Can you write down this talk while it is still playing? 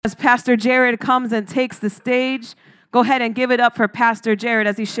As Pastor Jared comes and takes the stage, go ahead and give it up for Pastor Jared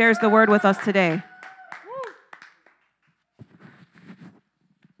as he shares the word with us today.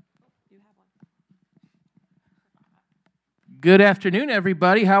 Good afternoon,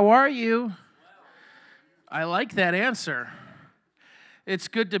 everybody. How are you? I like that answer. It's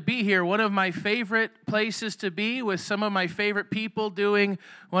good to be here. One of my favorite places to be, with some of my favorite people doing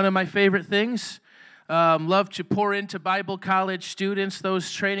one of my favorite things. Love to pour into Bible college students,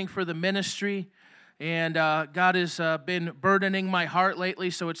 those training for the ministry. And God has been burdening my heart lately,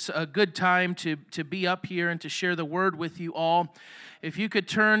 so it's a good time to be up here and to share the word with you all. If you could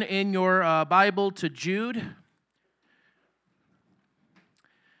turn in your Bible to Jude.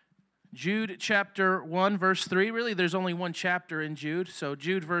 Jude chapter 1, verse 3. Really, there's only one chapter in Jude, so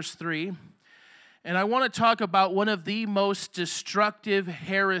Jude verse 3. And I want to talk about one of the most destructive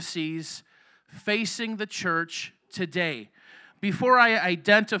heresies facing the church today. Before I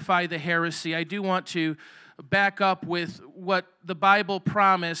identify the heresy, I do want to back up with what the Bible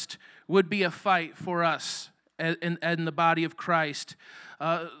promised would be a fight for us in the body of Christ.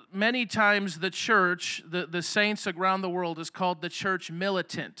 Many times the church, the saints around the world, is called the church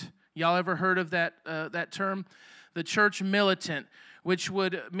militant. Y'all ever heard of that term? The church militant, which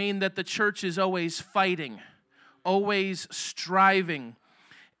would mean that the church is always fighting, always striving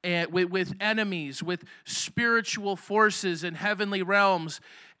with enemies, with spiritual forces in heavenly realms.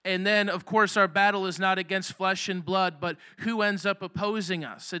 And then, of course, our battle is not against flesh and blood, but who ends up opposing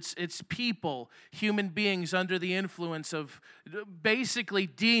us? It's people, human beings under the influence of basically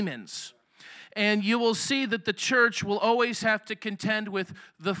demons. And you will see that the church will always have to contend with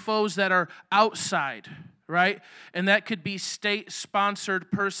the foes that are outside, right? And that could be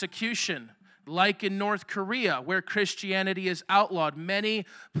state-sponsored persecution, like in North Korea, where Christianity is outlawed. Many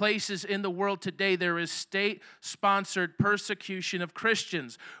places in the world today, there is state-sponsored persecution of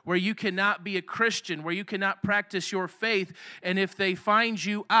Christians, where you cannot be a Christian, where you cannot practice your faith, and if they find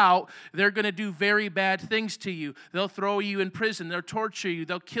you out, they're going to do very bad things to you. They'll throw you in prison, they'll torture you,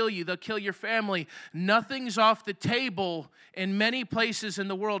 they'll kill your family. Nothing's off the table in many places in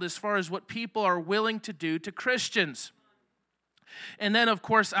the world as far as what people are willing to do to Christians. And then, of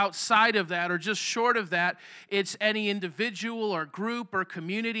course, outside of that, or just short of that, it's any individual or group or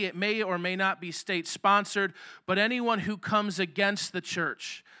community. It may or may not be state-sponsored, but anyone who comes against the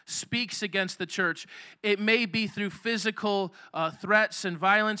church, speaks against the church. It may be through physical threats and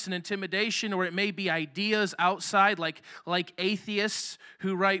violence and intimidation, or it may be ideas outside, like atheists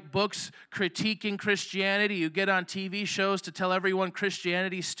who write books critiquing Christianity, who get on TV shows to tell everyone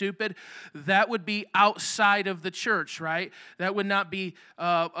Christianity's stupid. That would be outside of the church, right? That would not be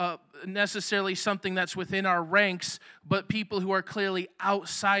necessarily something that's within our ranks, but people who are clearly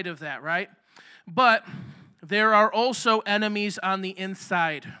outside of that, right? But there are also enemies on the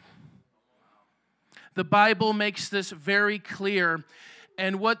inside. The Bible makes this very clear,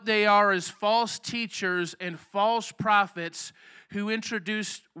 and what they are is false teachers and false prophets who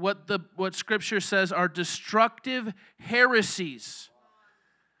introduce what Scripture says are destructive heresies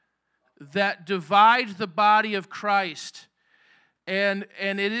that divide the body of Christ. And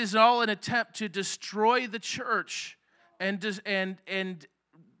it is all an attempt to destroy the church and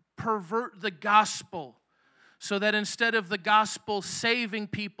pervert the gospel, so that instead of the gospel saving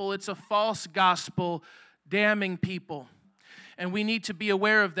people, it's a false gospel damning people. And we need to be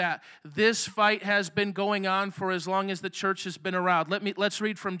aware of that. This fight has been going on for as long as the church has been around. Let's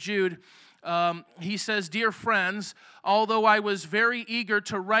read from Jude. He says, "Dear friends, although I was very eager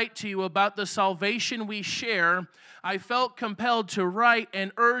to write to you about the salvation we share, I felt compelled to write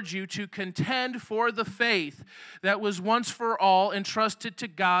and urge you to contend for the faith that was once for all entrusted to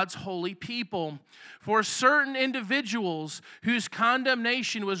God's holy people. For certain individuals whose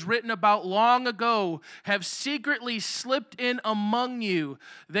condemnation was written about long ago have secretly slipped in among you.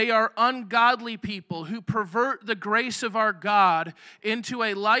 They are ungodly people who pervert the grace of our God into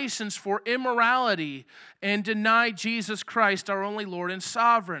a license for immorality and deny Jesus Christ, our only Lord and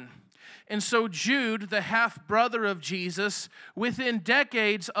Sovereign." And so Jude, the half-brother of Jesus, within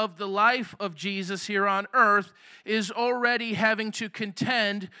decades of the life of Jesus here on earth, is already having to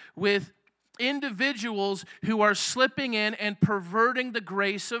contend with individuals who are slipping in and perverting the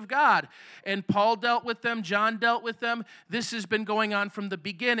grace of God. And Paul dealt with them, John dealt with them. This has been going on from the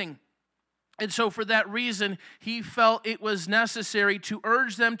beginning. And so for that reason, he felt it was necessary to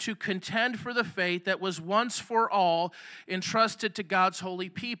urge them to contend for the faith that was once for all entrusted to God's holy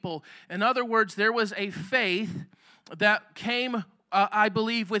people. In other words, there was a faith that came, I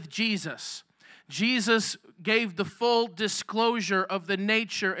believe, with Jesus. Jesus gave the full disclosure of the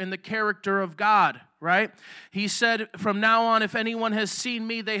nature and the character of God, right? He said, from now on, if anyone has seen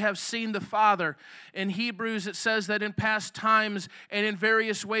me, they have seen the Father. In Hebrews, it says that in past times and in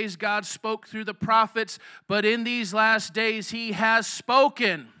various ways, God spoke through the prophets, but in these last days, he has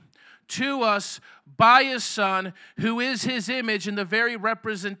spoken to us by his Son, who is his image and the very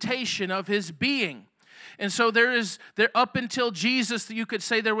representation of his being. And so there up until Jesus, you could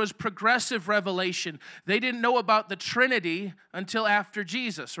say there was progressive revelation. They didn't know about the Trinity until after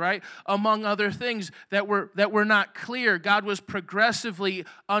Jesus, right? Among other things that were not clear. God was progressively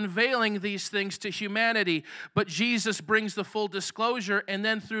unveiling these things to humanity. But Jesus brings the full disclosure, and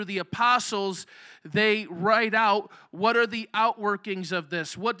then through the apostles, they write out what are the outworkings of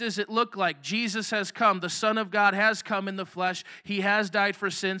this. What does it look like? Jesus has come. The Son of God has come in the flesh. He has died for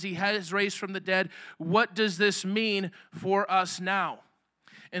sins. He has raised from the dead. What does this mean for us now?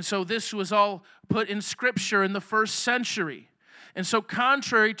 And so this was all put in Scripture in the first century. And so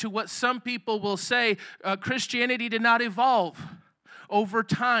contrary to what some people will say, Christianity did not evolve over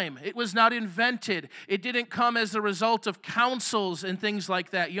time. It was not invented. It didn't come as a result of councils and things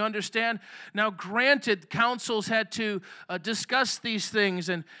like that. You understand? Now, granted, councils had to discuss these things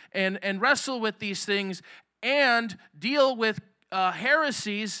and wrestle with these things and deal with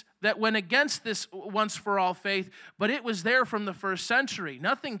heresies that went against this once-for-all faith, but it was there from the first century.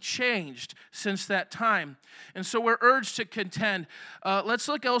 Nothing changed since that time. And so we're urged to contend. Let's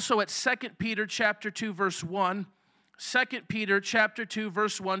look also at 2 Peter chapter 2, verse 1. 2 Peter chapter 2,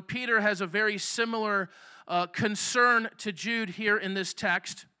 verse 1. Peter has a very similar concern to Jude here in this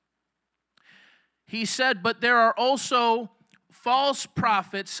text. He said, but there are also false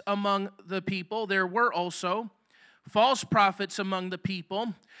prophets among the people. There were also false prophets among the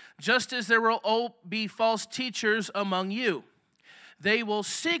people, just as there will be false teachers among you. They will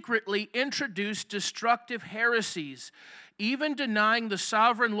secretly introduce destructive heresies, even denying the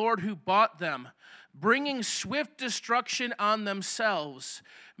sovereign Lord who bought them, bringing swift destruction on themselves.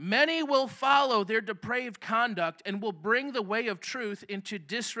 Many will follow their depraved conduct and will bring the way of truth into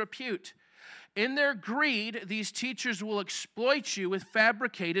disrepute. In their greed, these teachers will exploit you with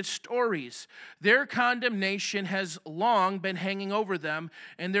fabricated stories. Their condemnation has long been hanging over them,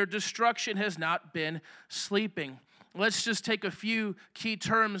 and their destruction has not been sleeping. Let's just take a few key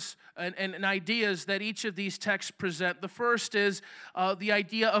terms and ideas that each of these texts present. The first is the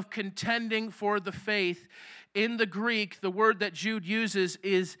idea of contending for the faith. In the Greek, the word that Jude uses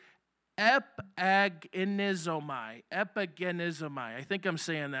is epagenizomai. Epagenizomai. I think I'm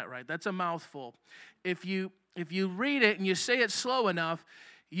saying that right. That's a mouthful. If you read it and you say it slow enough,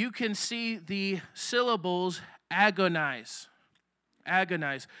 you can see the syllables agonize.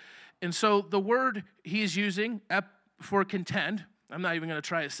 Agonize. And so the word he's using for contend, I'm not even going to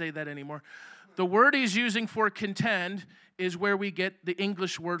try to say that anymore. The word he's using for contend is where we get the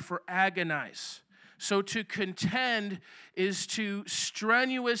English word for agonize. So to contend is to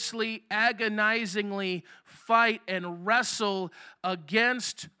strenuously, agonizingly fight and wrestle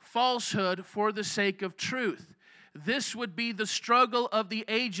against falsehood for the sake of truth. This would be the struggle of the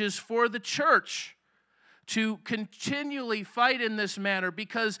ages for the church, to continually fight in this manner,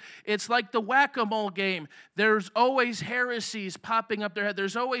 because it's like the whack-a-mole game. There's always heresies popping up their head.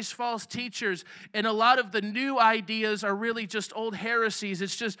 There's always false teachers, and a lot of the new ideas are really just old heresies.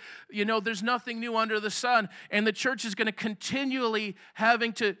 It's just, there's nothing new under the sun, and the church is going to continually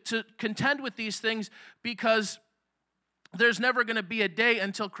having to contend with these things, because there's never going to be a day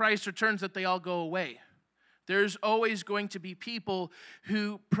until Christ returns that they all go away. There's always going to be people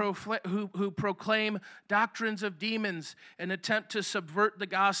who proclaim doctrines of demons and attempt to subvert the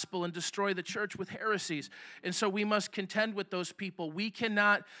gospel and destroy the church with heresies. And so we must contend with those people. We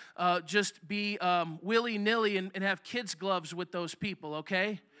cannot just be willy-nilly and have kids' gloves with those people,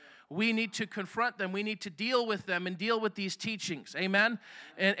 okay? We need to confront them. We need to deal with them and deal with these teachings. Amen?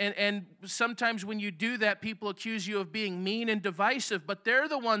 And sometimes when you do that, people accuse you of being mean and divisive, but they're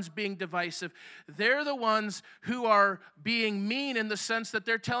the ones being divisive. They're the ones who are being mean in the sense that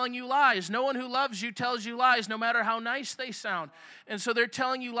they're telling you lies. No one who loves you tells you lies, no matter how nice they sound. And so they're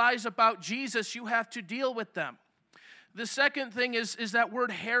telling you lies about Jesus. You have to deal with them. The second thing is that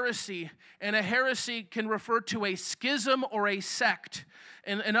word heresy, and a heresy can refer to a schism or a sect.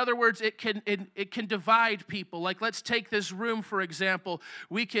 In other words, it can divide people. Like, let's take this room, for example.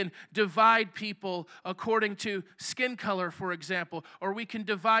 We can divide people according to skin color, for example, or we can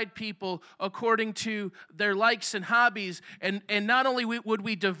divide people according to their likes and hobbies. And not only would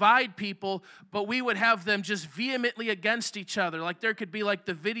we divide people, but we would have them just vehemently against each other. Like, there could be like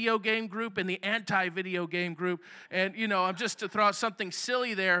the video game group and the anti-video game group. And, I'm just to throw out something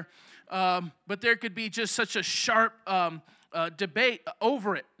silly there. but there could be just such a sharp debate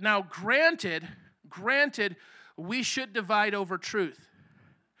over it. Now, granted, we should divide over truth.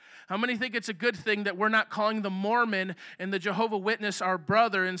 How many think it's a good thing that we're not calling the Mormon and the Jehovah Witness our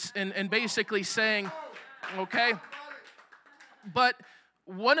brother and basically saying, okay? But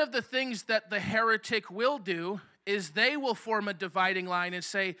one of the things that the heretic will do is they will form a dividing line and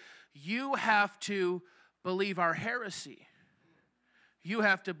say, you have to believe our heresy. You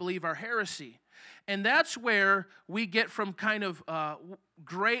have to believe our heresy. And that's where we get from kind of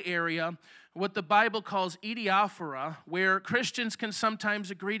gray area what the Bible calls idiophora, where Christians can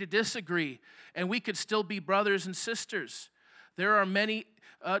sometimes agree to disagree, and we could still be brothers and sisters. There are many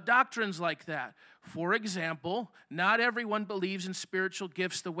doctrines like that. For example, not everyone believes in spiritual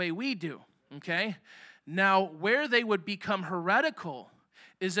gifts the way we do, okay? Now, where they would become heretical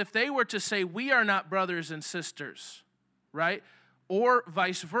is if they were to say, we are not brothers and sisters, right? Or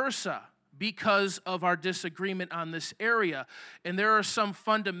vice versa, because of our disagreement on this area. And there are some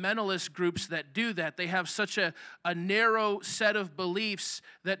fundamentalist groups that do that. They have such a narrow set of beliefs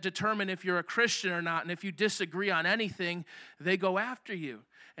that determine if you're a Christian or not. And if you disagree on anything, they go after you.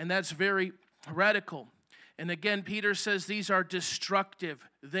 And that's very heretical. And again, Peter says these are destructive.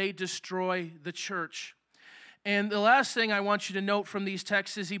 They destroy the church. And the last thing I want you to note from these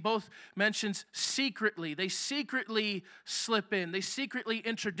texts is he both mentions secretly. They secretly slip in. They secretly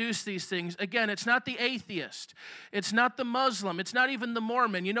introduce these things. Again, it's not the atheist. It's not the Muslim. It's not even the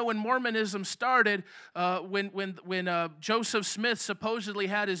Mormon. You know, when Mormonism started, when Joseph Smith supposedly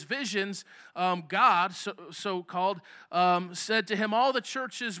had his visions, God, so-called, said to him, all the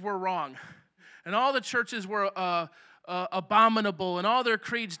churches were wrong. And all the churches were abominable. And all their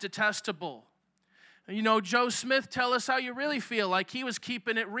creeds detestable. You know, Joe Smith, tell us how you really feel. Like he was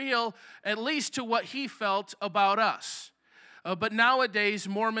keeping it real, at least to what he felt about us. But nowadays,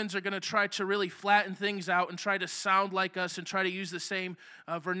 Mormons are going to try to really flatten things out and try to sound like us and try to use the same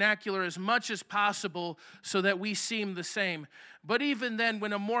vernacular as much as possible so that we seem the same. But even then,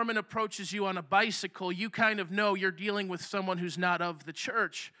 when a Mormon approaches you on a bicycle, you kind of know you're dealing with someone who's not of the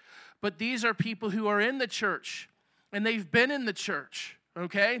church. But these are people who are in the church, and they've been in the church.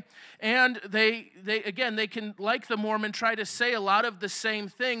 Okay? And they can, like the Mormon, try to say a lot of the same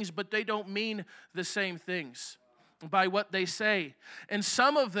things, but they don't mean the same things by what they say. And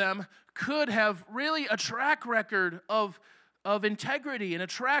some of them could have really a track record of integrity and a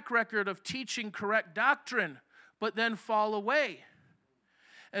track record of teaching correct doctrine, but then fall away.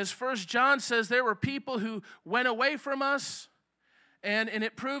 As 1 John says, there were people who went away from us, and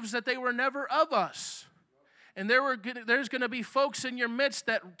it proves that they were never of us. And there's going to be folks in your midst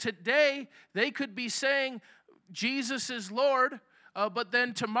that today they could be saying Jesus is Lord, but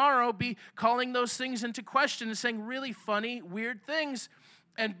then tomorrow be calling those things into question and saying really funny, weird things.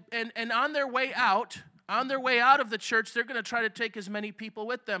 And on their way out of the church, they're going to try to take as many people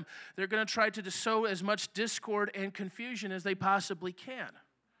with them. They're going to try to sow as much discord and confusion as they possibly can,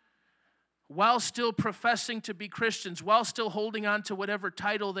 while still professing to be Christians, while still holding on to whatever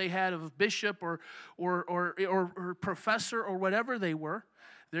title they had of bishop or professor or whatever they were.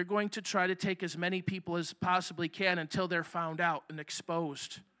 They're going to try to take as many people as possibly can until they're found out and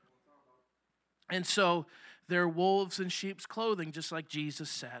exposed. And so they're wolves in sheep's clothing, just like Jesus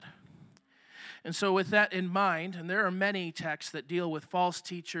said. And so with that in mind, and there are many texts that deal with false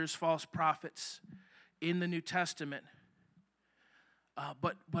teachers, false prophets in the New Testament,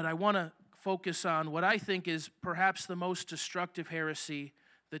 but I want to focus on what I think is perhaps the most destructive heresy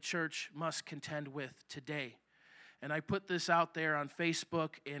the church must contend with today. And I put this out there on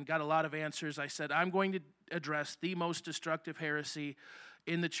Facebook and got a lot of answers. I said, I'm going to address the most destructive heresy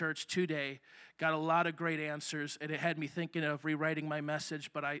in the church today. Got a lot of great answers, and it had me thinking of rewriting my message,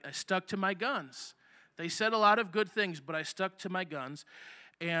 but I stuck to my guns. They said a lot of good things, but I stuck to my guns.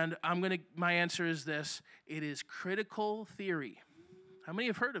 And my answer is this: it is critical theory. How many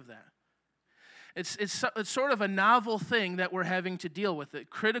have heard of that? It's sort of a novel thing that we're having to deal with, it.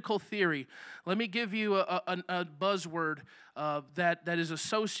 Critical theory. Let me give you a buzzword that is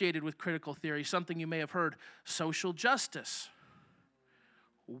associated with critical theory, something you may have heard: social justice,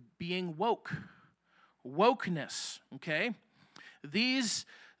 being woke, wokeness, okay? This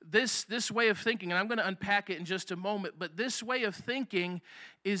way of thinking, and I'm going to unpack it in just a moment, but this way of thinking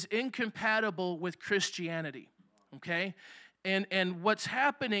is incompatible with Christianity, okay? And what's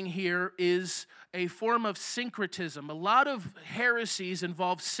happening here is a form of syncretism. A lot of heresies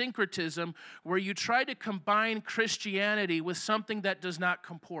involve syncretism, where you try to combine Christianity with something that does not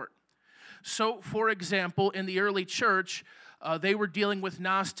comport. So, for example, in the early church, they were dealing with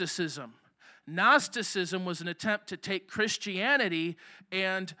Gnosticism. Gnosticism was an attempt to take Christianity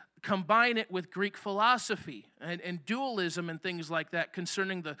and combine it with Greek philosophy and dualism and things like that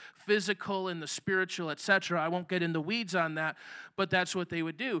concerning the physical and the spiritual, etc. I won't get in the weeds on that, but that's what they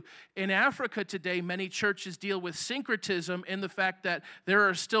would do. In Africa today, many churches deal with syncretism in the fact that there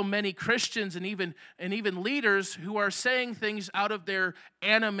are still many Christians and even leaders who are saying things out of their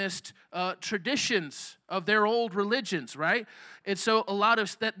animist traditions of their old religions, right? And so a lot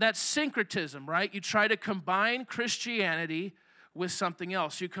of that's syncretism, right? You try to combine Christianity with something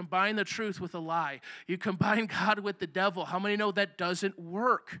else. You combine the truth with a lie. You combine God with the devil. How many know that doesn't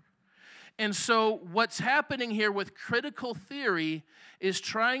work? And so what's happening here with critical theory is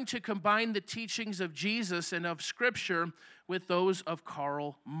trying to combine the teachings of Jesus and of Scripture with those of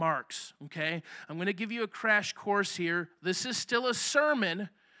Karl Marx, okay? I'm going to give you a crash course here. This is still a sermon,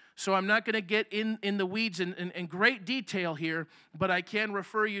 so I'm not going to get in the weeds in great detail here, but I can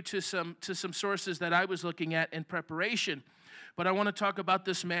refer you to some sources that I was looking at in preparation. But I want to talk about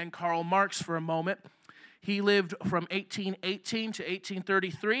this man, Karl Marx, for a moment. He lived from 1818 to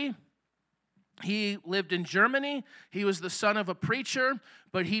 1833. He lived in Germany. He was the son of a preacher,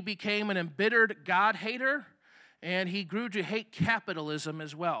 but he became an embittered God-hater, and he grew to hate capitalism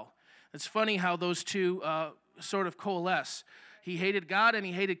as well. It's funny how those two sort of coalesce. He hated God and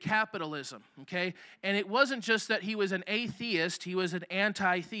he hated capitalism, okay? And it wasn't just that he was an atheist, he was an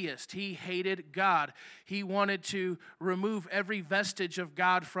anti-theist. He hated God. He wanted to remove every vestige of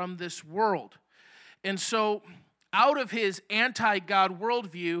God from this world. And so out of his anti-God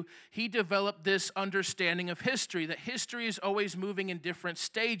worldview, he developed this understanding of history, that history is always moving in different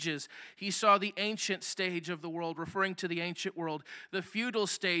stages. He saw the ancient stage of the world, referring to the ancient world, the feudal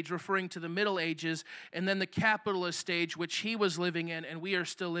stage, referring to the Middle Ages, and then the capitalist stage, which he was living in and we are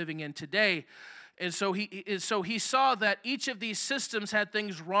still living in today. And so he saw that each of these systems had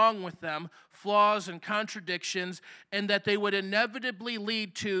things wrong with them, flaws and contradictions, and that they would inevitably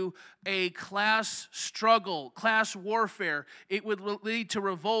lead to a class struggle, class warfare. It would lead to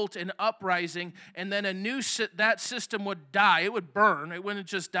revolt and uprising, and then that system would die. It would burn. It wouldn't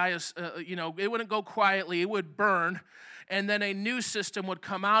just die, it wouldn't go quietly. It would burn. And then a new system would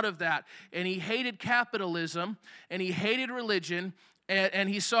come out of that. And he hated capitalism, and he hated religion, and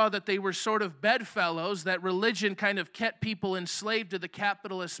he saw that they were sort of bedfellows, that religion kind of kept people enslaved to the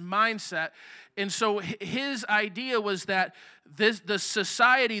capitalist mindset. And so his idea was that the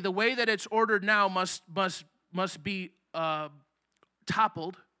society, the way that it's ordered now, must be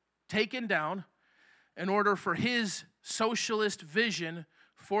toppled, taken down, in order for his socialist vision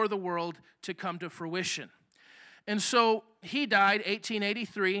for the world to come to fruition. And so he died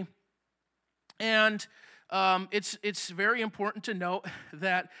 1883, and it's very important to note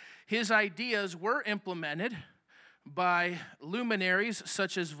that his ideas were implemented by luminaries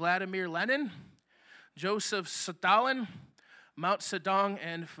such as Vladimir Lenin, Joseph Stalin, Mao Zedong,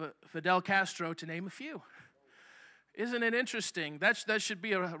 and Fidel Castro, to name a few. Isn't it interesting? That should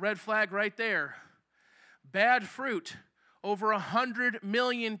be a red flag right there. Bad fruit. Over 100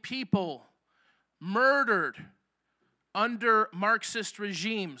 million people murdered under Marxist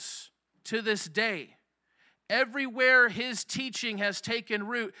regimes to this day. Everywhere his teaching has taken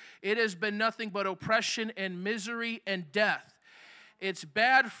root, it has been nothing but oppression and misery and death. It's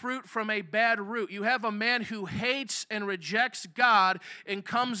bad fruit from a bad root. You have a man who hates and rejects God and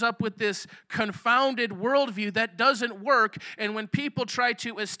comes up with this confounded worldview that doesn't work. And when people try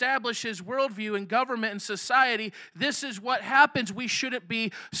to establish his worldview in government and society, this is what happens. We shouldn't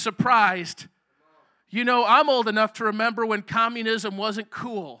be surprised. You know, I'm old enough to remember when communism wasn't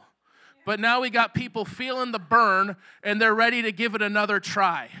cool. But now we got people feeling the burn, and they're ready to give it another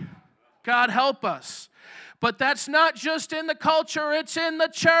try. God help us. But that's not just in the culture, it's in the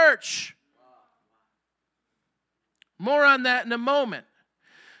church. More on that in a moment.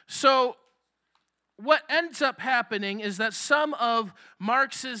 So what ends up happening is that some of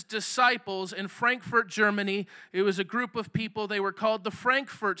Marx's disciples in Frankfurt, Germany, it was a group of people, they were called the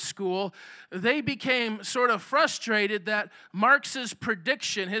Frankfurt School, they became sort of frustrated that Marx's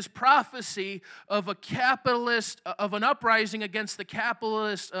prediction, his prophecy of an uprising against the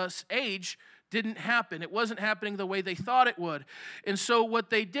capitalist age, didn't happen. It wasn't happening the way they thought it would. And so what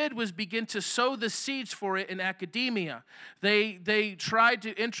they did was begin to sow the seeds for it in academia. They tried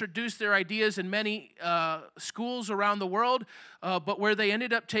to introduce their ideas in many schools around the world, but where they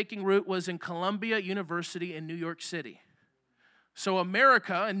ended up taking root was in Columbia University in New York City. So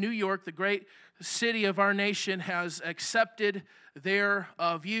America and New York, the great city of our nation, has accepted their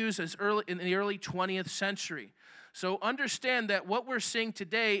views in the early 20th century. So understand that what we're seeing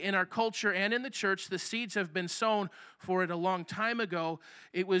today in our culture and in the church, the seeds have been sown for it a long time ago.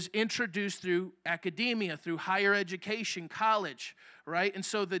 It was introduced through academia, through higher education, college, right? And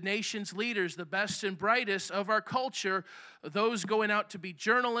so the nation's leaders, the best and brightest of our culture, those going out to be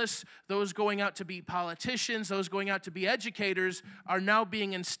journalists, those going out to be politicians, those going out to be educators, are now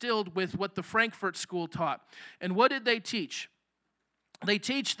being instilled with what the Frankfurt School taught. And what did they teach? They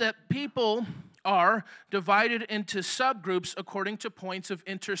teach that people are divided into subgroups according to points of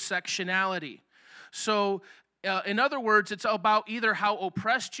intersectionality. So, in other words, it's about either how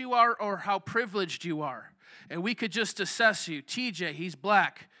oppressed you are or how privileged you are. And we could just assess you. TJ, he's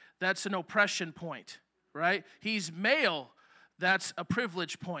black. That's an oppression point, right? He's male. That's a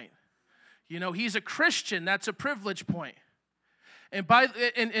privilege point. You know, he's a Christian. That's a privilege point.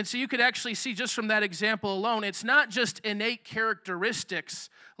 And so you could actually see just from that example alone, it's not just innate characteristics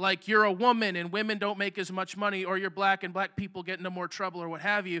like you're a woman and women don't make as much money, or you're black and black people get into more trouble or what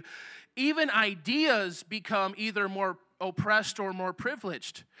have you. Even ideas become either more oppressed or more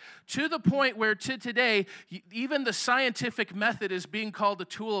privileged, to the point where today, even the scientific method is being called a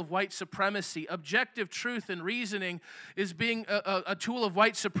tool of white supremacy. Objective truth and reasoning is being a tool of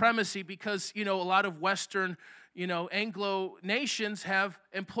white supremacy because, you know, a lot of Western, you know, Anglo nations have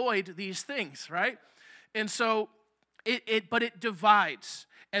employed these things, right? And so but it divides.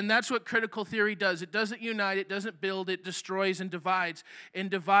 And that's what critical theory does. It doesn't unite, it doesn't build, it destroys and divides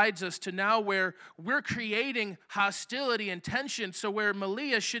us to now where we're creating hostility and tension. So where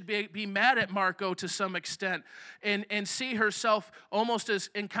Malia should be mad at Marco to some extent and see herself almost as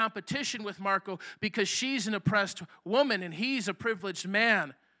in competition with Marco because she's an oppressed woman and he's a privileged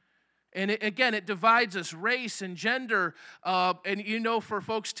man. And it divides us, race and gender. And you know, for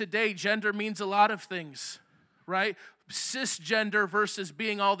folks today, gender means a lot of things, right? Cisgender versus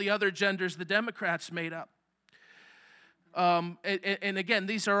being all the other genders the Democrats made up. And again,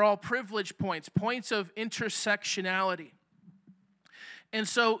 these are all privilege points of intersectionality. And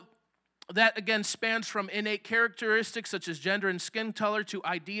so that, again, spans from innate characteristics such as gender and skin color to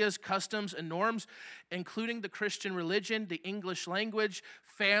ideas, customs, and norms, including the Christian religion, the English language,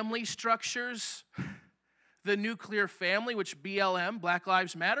 family structures, the nuclear family, which BLM, Black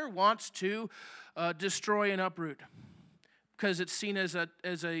Lives Matter, wants to destroy and uproot because it's seen as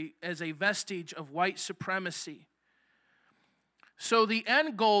a vestige of white supremacy. So the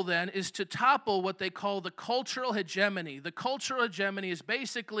end goal then is to topple what they call the cultural hegemony. The cultural hegemony is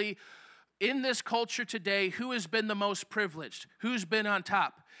basically, in this culture today, who has been the most privileged? Who's been on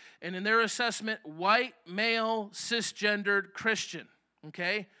top? And in their assessment, white, male, cisgendered, Christian,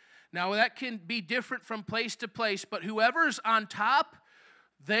 okay? Now that can be different from place to place, but whoever's on top,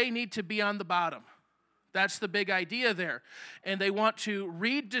 they need to be on the bottom. That's the big idea there. And they want to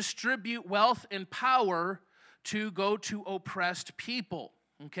redistribute wealth and power to go to oppressed people.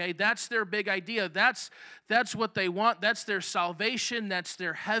 Okay, that's their big idea. That's what they want. That's their salvation. That's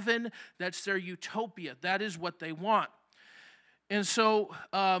their heaven. That's their utopia. That is what they want. And so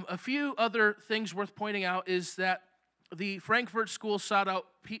a few other things worth pointing out is that the Frankfurt School sought out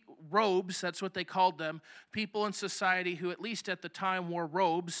robes, that's what they called them, people in society who at least at the time wore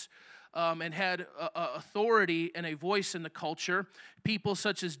robes and had authority and a voice in the culture. People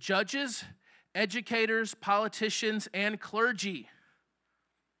such as judges, educators, politicians, and clergy.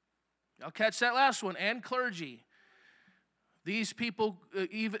 I'll catch that last one, and clergy. These people,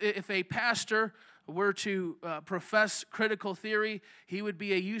 even if a pastor were to profess critical theory, he would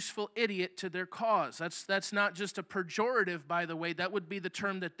be a useful idiot to their cause. That's not just a pejorative, by the way. That would be the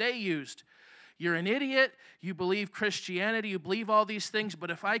term that they used. You're an idiot, you believe Christianity, you believe all these things,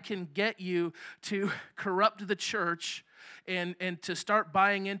 but if I can get you to corrupt the church and to start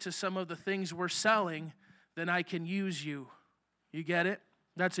buying into some of the things we're selling, then I can use you. You get it?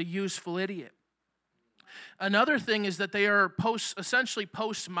 That's a useful idiot. Another thing is that they are essentially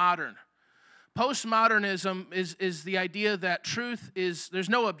postmodern. Postmodernism is the idea that there's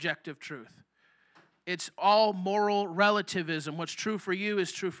no objective truth. It's all moral relativism. What's true for you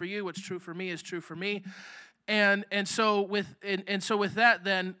is true for you. What's true for me is true for me. And so with that,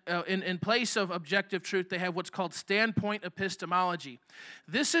 then in place of objective truth, they have what's called standpoint epistemology.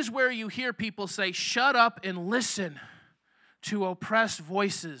 This is where you hear people say, "Shut up and listen to oppressed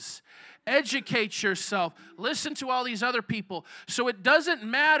voices. Educate yourself. Listen to all these other people." So it doesn't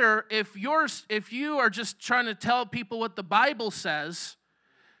matter if you are just trying to tell people what the Bible says.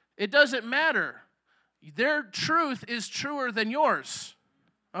 It doesn't matter. Their truth is truer than yours.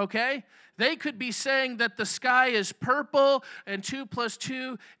 Okay? They could be saying that the sky is purple and 2 +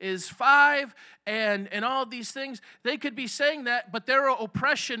 2 is 5 and all of these things. They could be saying that, but their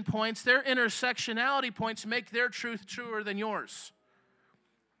oppression points, their intersectionality points make their truth truer than yours.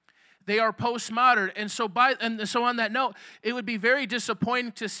 They are postmodern. And so on that note, it would be very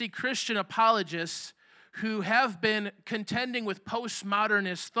disappointing to see Christian apologists who have been contending with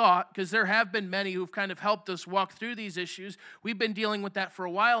postmodernist thought, because there have been many who've kind of helped us walk through these issues. We've been dealing with that for a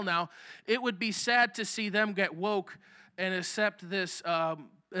while now. It would be sad to see them get woke and accept this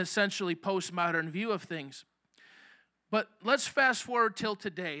essentially postmodern view of things. But let's fast forward till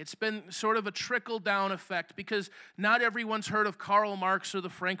today. It's been sort of a trickle-down effect, because not everyone's heard of Karl Marx or the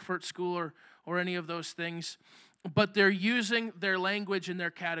Frankfurt School or any of those things, but they're using their language in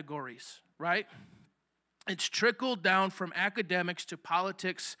their categories, right? It's trickled down from academics to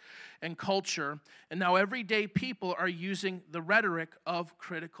politics and culture, and now everyday people are using the rhetoric of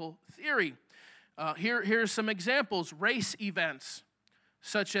critical theory. Here's some examples. Race events,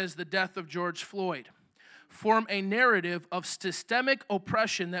 such as the death of George Floyd, form a narrative of systemic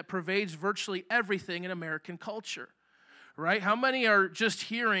oppression that pervades virtually everything in American culture, right? How many are just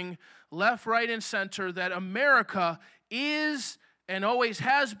hearing left, right, and center that America is and always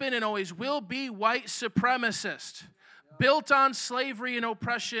has been and always will be white supremacist, built on slavery and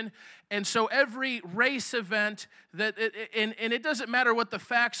oppression? And so every race event and it doesn't matter what the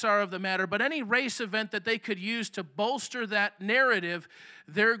facts are of the matter, but any race event that they could use to bolster that narrative,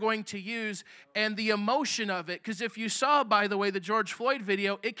 they're going to use, and the emotion of it. Because if you saw, by the way, the George Floyd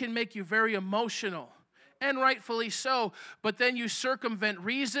video, it can make you very emotional. And rightfully so, but then you circumvent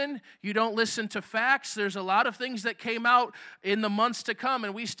reason, you don't listen to facts. There's a lot of things that came out in the months to come,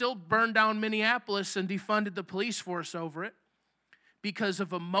 and we still burned down Minneapolis and defunded the police force over it because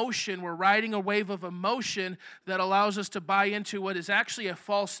of emotion. We're riding a wave of emotion that allows us to buy into what is actually a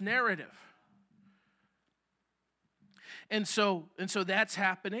false narrative. And so that's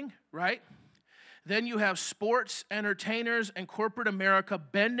happening, right? Then you have sports, entertainers, and corporate America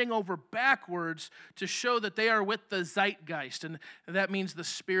bending over backwards to show that they are with the zeitgeist, and that means the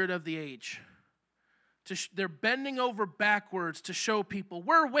spirit of the age. They're bending over backwards to show people,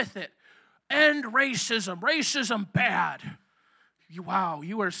 we're with it. End racism. Racism bad. Wow,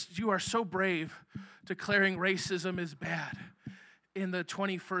 you are so brave declaring racism is bad in the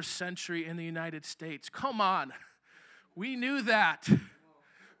 21st century in the United States. Come on. We knew that.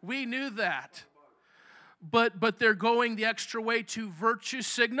 We knew that. But they're going the extra way to virtue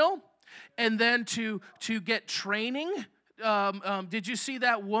signal and then to get training. Did you see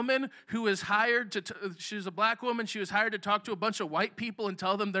that woman who was hired she was a black woman, she was hired to talk to a bunch of white people and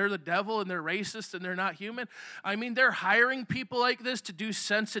tell them they're the devil and they're racist and they're not human? I mean, they're hiring people like this to do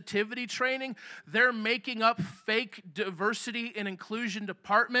sensitivity training. They're making up fake diversity and inclusion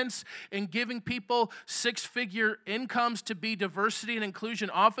departments and giving people six-figure incomes to be diversity and inclusion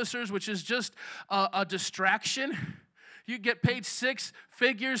officers, which is just a distraction. You get paid 6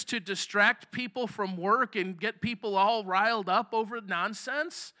 figures to distract people from work and get people all riled up over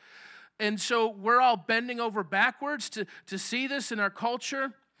nonsense. And so we're all bending over backwards to see this in our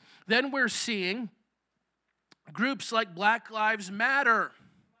culture. Then we're seeing groups like Black Lives Matter,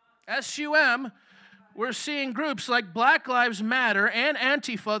 SUM. We're seeing groups like Black Lives Matter and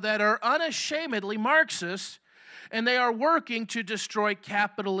Antifa that are unashamedly Marxist, and they are working to destroy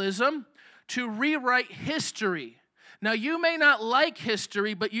capitalism, to rewrite history. Now, you may not like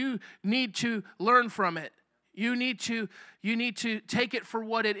history, but you need to learn from it. You need to take it for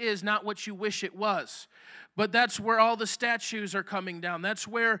what it is, not what you wish it was. But that's where all the statues are coming down. That's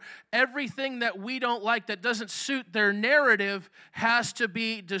where everything that we don't like, that doesn't suit their narrative, has to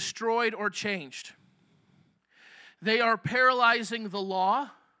be destroyed or changed. They are paralyzing the law,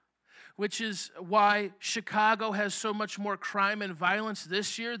 which is why Chicago has so much more crime and violence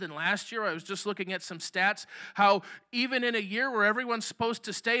this year than last year. I was just looking at some stats, how even in a year where everyone's supposed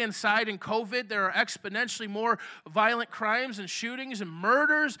to stay inside in COVID, there are exponentially more violent crimes and shootings and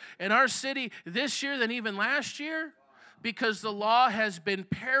murders in our city this year than even last year. Because the law has been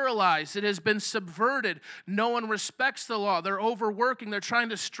paralyzed. It has been subverted. No one respects the law. They're overworking. They're trying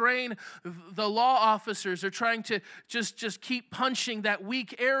to strain the law officers. They're trying to just keep punching that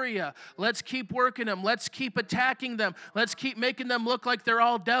weak area. Let's keep working them. Let's keep attacking them. Let's keep making them look like they're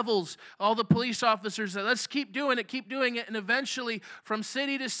all devils, all the police officers. Let's keep doing it. And eventually, from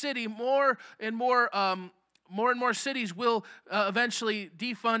city to city, more and more cities will eventually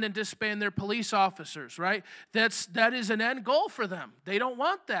defund and disband their police officers, right? That is an end goal for them. They don't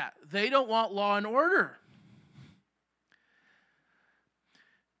want that. They don't want law and order.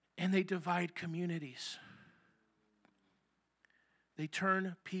 And they divide communities. They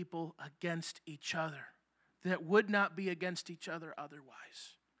turn people against each other that would not be against each other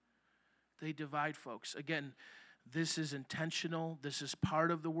otherwise. They divide folks. Again, this is intentional. This is part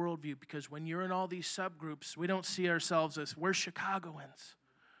of the worldview, because when you're in all these subgroups, we don't see ourselves as we're Chicagoans,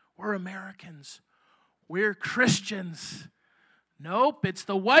 we're Americans, we're Christians. Nope, it's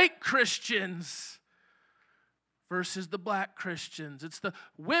the white Christians versus the black Christians. It's the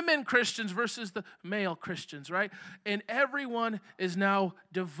women Christians versus the male Christians, right? And everyone is now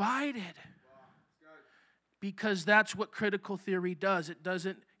divided because that's what critical theory does. It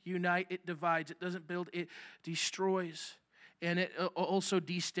doesn't unite, it divides. It doesn't build, it destroys. And it also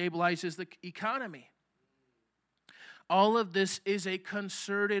destabilizes the economy. All of this is a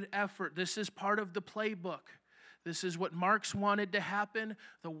concerted effort. This is part of the playbook. This is what Marx wanted to happen,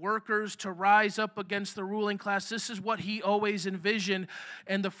 the workers to rise up against the ruling class. This is what he always envisioned.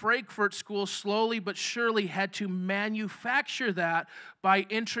 And the Frankfurt School slowly but surely had to manufacture that by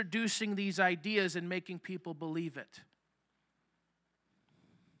introducing these ideas and making people believe it.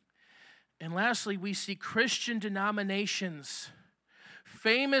 And lastly, we see Christian denominations,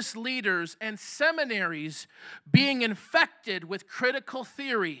 famous leaders, and seminaries being infected with critical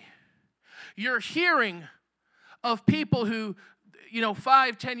theory. You're hearing of people who,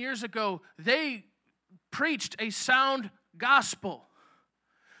 5-10 years ago, they preached a sound gospel.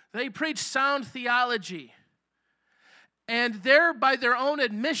 They preached sound theology. And they're, by their own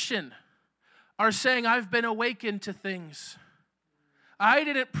admission, are saying, I've been awakened to things. I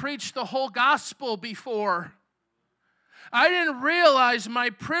didn't preach the whole gospel before. I didn't realize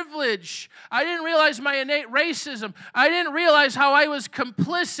my privilege. I didn't realize my innate racism. I didn't realize how I was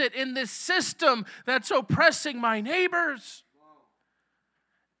complicit in this system that's oppressing my neighbors.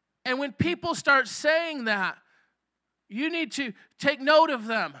 And when people start saying that, you need to take note of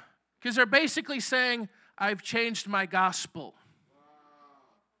them, because they're basically saying, I've changed my gospel.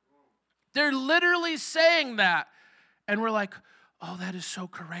 They're literally saying that. And we're like, oh, that is so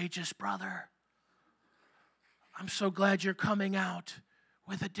courageous, brother. I'm so glad you're coming out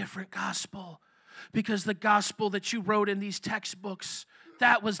with a different gospel, because the gospel that you wrote in these textbooks,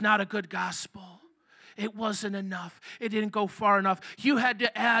 that was not a good gospel. It wasn't enough. It didn't go far enough. You had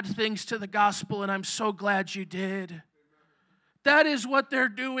to add things to the gospel, and I'm so glad you did. That is what they're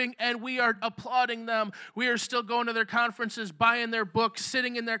doing, and we are applauding them. We are still going to their conferences, buying their books,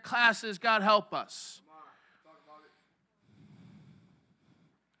 sitting in their classes. God help us.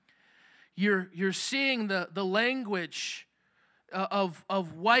 You're seeing the language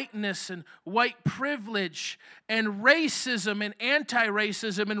of whiteness and white privilege and racism and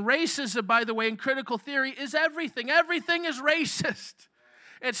anti-racism. And racism, by the way, in critical theory, is everything. Everything is racist.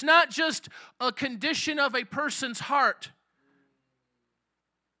 It's not just a condition of a person's heart.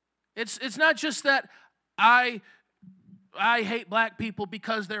 It's not just that I hate black people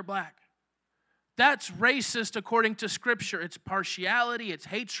because they're black. That's racist according to Scripture. It's partiality, it's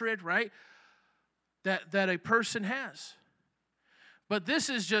hatred, right? That a person has. But this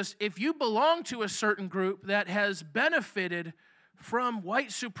is just, if you belong to a certain group that has benefited from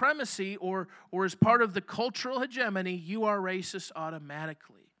white supremacy or is part of the cultural hegemony, you are racist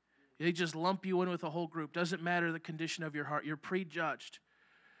automatically. They just lump you in with a whole group. Doesn't matter the condition of your heart. You're prejudged.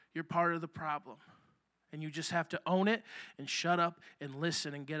 You're part of the problem. And you just have to own it and shut up and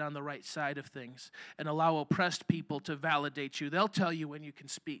listen and get on the right side of things and allow oppressed people to validate you. They'll tell you when you can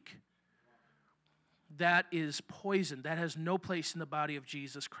speak. That is poison. That has no place in the body of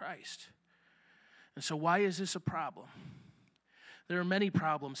Jesus Christ. And so why is this a problem? There are many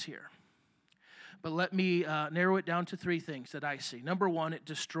problems here. But let me narrow it down to 3 things that I see. Number 1, it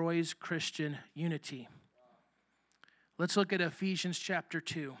destroys Christian unity. Let's look at Ephesians chapter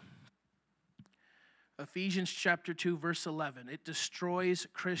 2. Ephesians chapter 2, verse 11. It destroys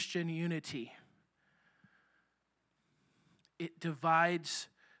Christian unity. It divides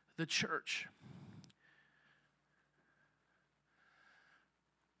the church.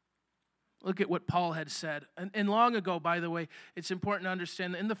 Look at what Paul had said. And long ago, by the way, it's important to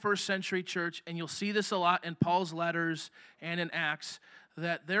understand that in the first century church, and you'll see this a lot in Paul's letters and in Acts,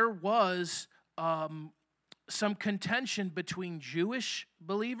 that there was some contention between Jewish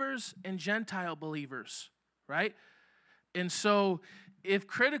believers and Gentile believers, right? And so if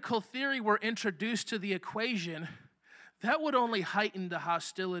critical theory were introduced to the equation, that would only heighten the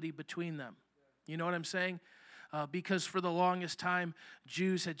hostility between them. You know what I'm saying? Because for the longest time,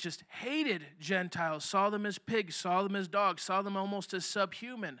 Jews had just hated Gentiles, saw them as pigs, saw them as dogs, saw them almost as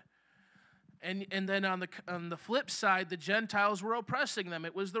subhuman. And then on the flip side, the Gentiles were oppressing them.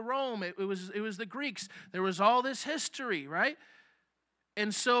 It was the Rome, it was the Greeks. There was all this history, right?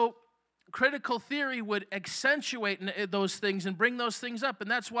 And so critical theory would accentuate those things and bring those things up. And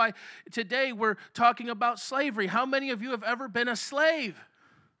that's why today we're talking about slavery. How many of you have ever been a slave?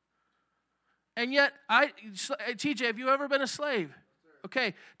 And yet, TJ, have you ever been a slave?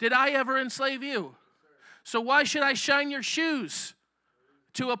 Okay, did I ever enslave you? So why should I shine your shoes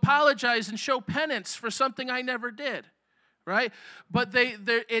to apologize and show penance for something I never did? Right? But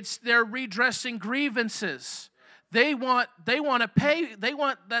they're redressing grievances. They want to pay. They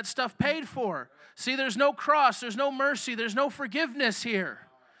want that stuff paid for. See, there's no cross, there's no mercy, there's no forgiveness here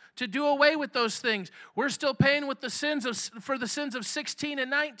to do away with those things. We're still paying with for the sins of 16 and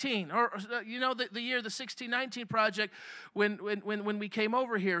 19, or the year the 16-19 project when we came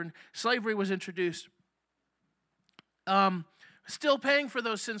over here and slavery was introduced. Still paying for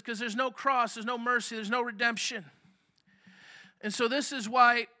those sins because there's no cross, there's no mercy, there's no redemption. And so this is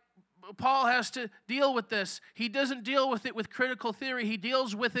why Paul has to deal with this. He doesn't deal with it with critical theory. He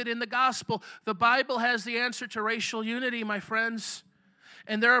deals with it in the gospel. The Bible has the answer to racial unity, my friends.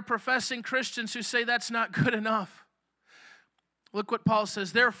 And there are professing Christians who say that's not good enough. Look what Paul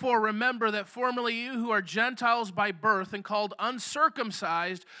says. Therefore, remember that formerly you who are Gentiles by birth and called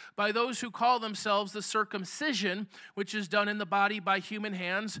uncircumcised by those who call themselves the circumcision, which is done in the body by human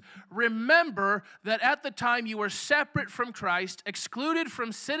hands, remember that at the time you were separate from Christ, excluded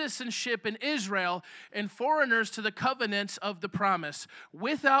from citizenship in Israel, and foreigners to the covenants of the promise,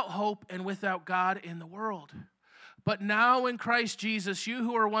 without hope and without God in the world. But now in Christ Jesus, you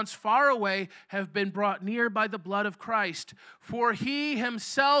who were once far away have been brought near by the blood of Christ. For he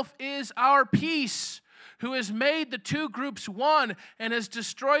himself is our peace, who has made the two groups one and has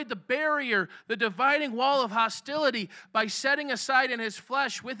destroyed the barrier, the dividing wall of hostility, by setting aside in his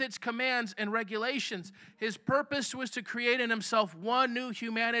flesh with its commands and regulations. His purpose was to create in himself one new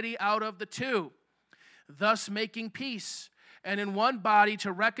humanity out of the two, thus making peace, and in one body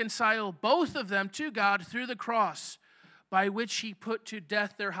to reconcile both of them to God through the cross, by which he put to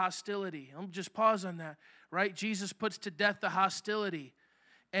death their hostility. I'll just pause on that, right? Jesus puts to death the hostility,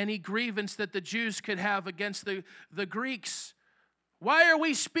 any grievance that the Jews could have against the Greeks. Why are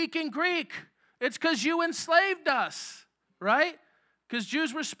we speaking Greek? It's because you enslaved us, right? Because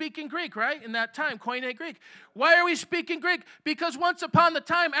Jews were speaking Greek, right? In that time, Koine Greek. Why are we speaking Greek? Because once upon the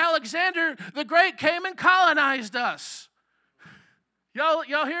time, Alexander the Great came and colonized us.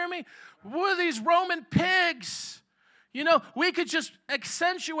 Y'all hear me? What are these Roman pigs? We could just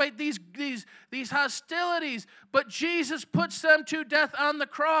accentuate these hostilities, but Jesus puts them to death on the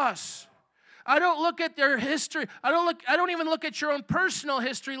cross. I don't look at their history. I don't even look at your own personal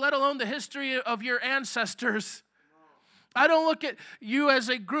history, let alone the history of your ancestors. I don't look at you as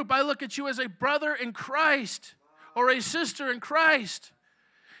a group. I look at you as a brother in Christ or a sister in Christ.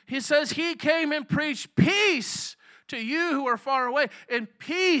 He says he came and preached peace to you who are far away, and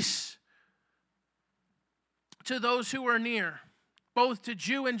peace to those who are near, both to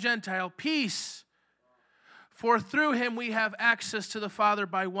Jew and Gentile, peace. For through him we have access to the Father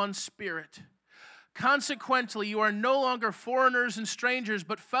by one Spirit. Consequently, you are no longer foreigners and strangers,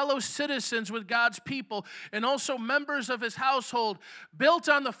 but fellow citizens with God's people and also members of his household, built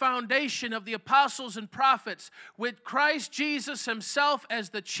on the foundation of the apostles and prophets, with Christ Jesus himself as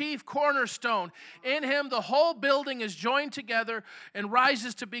the chief cornerstone. In him, the whole building is joined together and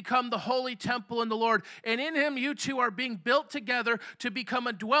rises to become the holy temple in the Lord. And in him, you two are being built together to become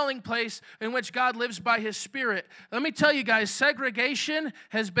a dwelling place in which God lives by his Spirit. Let me tell you guys, segregation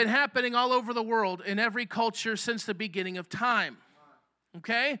has been happening all over the world, in every culture since the beginning of time.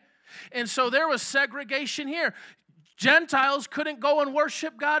 Okay? And so there was segregation here. Gentiles couldn't go and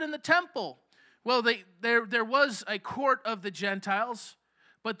worship God in the temple. Well, there was a court of the Gentiles,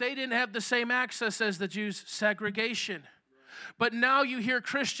 but they didn't have the same access as the Jews. Segregation. But now you hear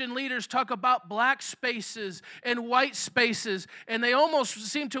Christian leaders talk about black spaces and white spaces, and they almost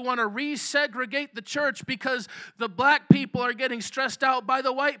seem to want to resegregate the church because the black people are getting stressed out by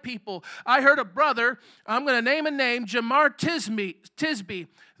the white people. I heard a brother, I'm going to name a name, Jamar Tisby,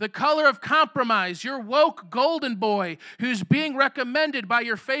 the color of compromise, your woke golden boy who's being recommended by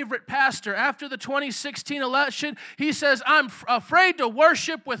your favorite pastor. After the 2016 election, he says, I'm afraid to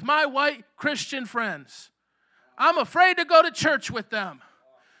worship with my white Christian friends. I'm afraid to go to church with them.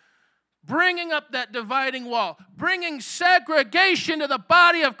 Bringing up that dividing wall. Bringing segregation to the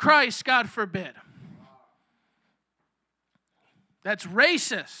body of Christ, God forbid. That's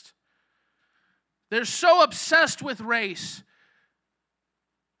racist. They're so obsessed with race.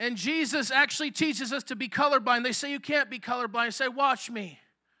 And Jesus actually teaches us to be colorblind. They say you can't be colorblind. I say, watch me.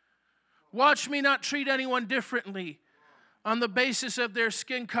 Watch me not treat anyone differently on the basis of their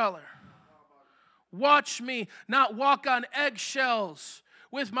skin color. Watch me not walk on eggshells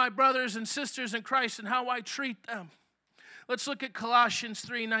with my brothers and sisters in Christ and how I treat them. Let's look at Colossians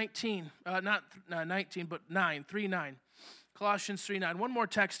 3:19. Not 19, but 3:9. Colossians 3:9. One more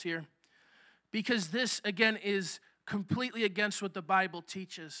text here, because this, again, is completely against what the Bible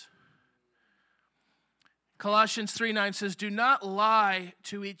teaches. Colossians 3:9 says, "Do not lie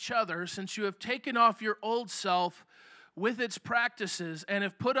to each other, since you have taken off your old self with its practices and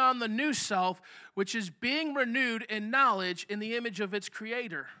have put on the new self, which is being renewed in knowledge in the image of its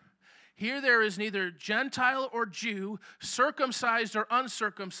creator. Here there is neither Gentile or Jew, circumcised or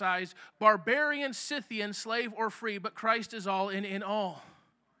uncircumcised, barbarian, Scythian, slave or free, but Christ is all in all."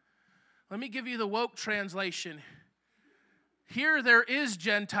 Let me give you the woke translation. Here there is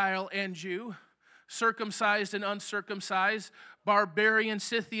Gentile and Jew, circumcised and uncircumcised, barbarian,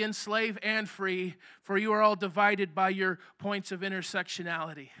 Scythian, slave and free, for you are all divided by your points of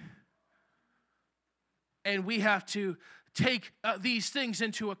intersectionality. And we have to take these things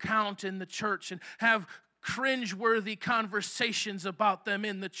into account in the church and have cringeworthy conversations about them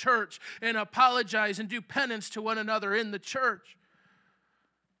in the church and apologize and do penance to one another in the church.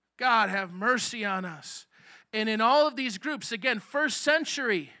 God have mercy on us. And in all of these groups, again, first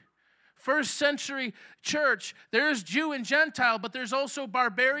century church, there's Jew and Gentile, but there's also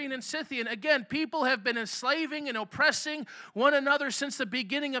barbarian and Scythian. Again, people have been enslaving and oppressing one another since the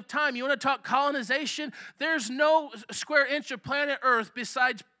beginning of time. You want to talk colonization? There's no square inch of planet Earth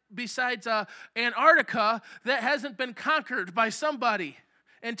besides Antarctica that hasn't been conquered by somebody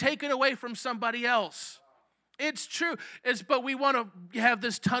and taken away from somebody else. It's true. But we want to have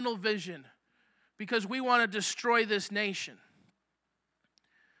this tunnel vision because we want to destroy this nation.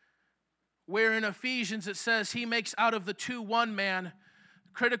 Where in Ephesians it says he makes out of the two one man.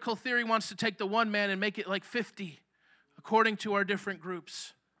 Critical theory wants to take the one man and make it like 50 according to our different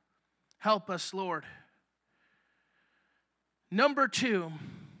groups. Help us, Lord. Number 2,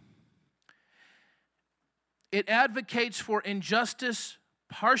 it advocates for injustice,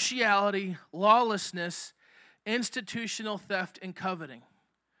 partiality, lawlessness, institutional theft, and coveting.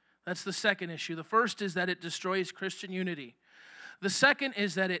 That's the second issue. The first is that it destroys Christian unity. The second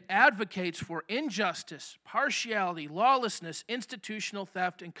is that it advocates for injustice, partiality, lawlessness, institutional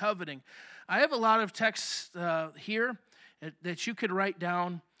theft, and coveting. I have a lot of texts here that you could write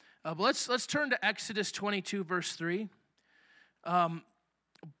down. But let's turn to Exodus 22, verse 3.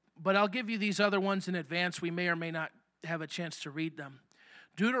 But I'll give you these other ones in advance. We may or may not have a chance to read them.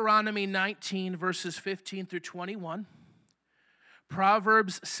 Deuteronomy 19, verses 15 through 21.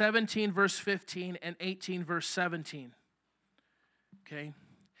 Proverbs 17, verse 15, and 18, verse 17. Okay,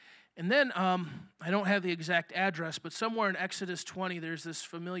 and then I don't have the exact address, but somewhere in Exodus 20, there's this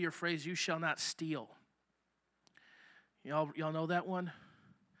familiar phrase, "You shall not steal." Y'all know that one?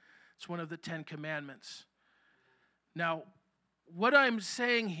 It's one of the 10 Commandments. Now, what I'm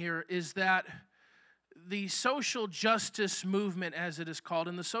saying here is that the social justice movement, as it is called,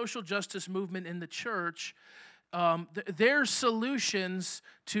 and the social justice movement in the church, their solutions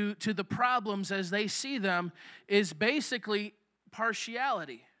to the problems as they see them is basically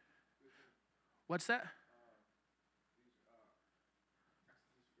partiality. What's that?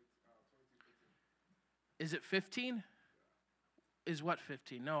 Is it 15? Is what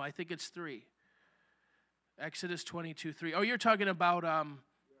 15? No, I think it's 3. Exodus 22, 3. Oh, you're talking about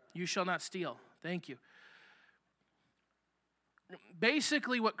you shall not steal. Thank you.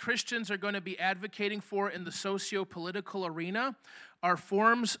 Basically, what Christians are going to be advocating for in the socio-political arena are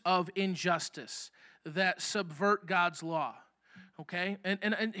forms of injustice that subvert God's law. Okay?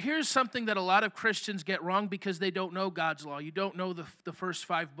 And here's something that a lot of Christians get wrong because they don't know God's law. You don't know the first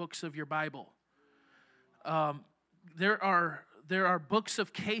 5 books of your Bible. There are books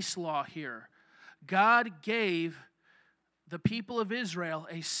of case law here. God gave the people of Israel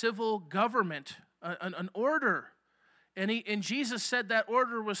a civil government, an order. And Jesus said that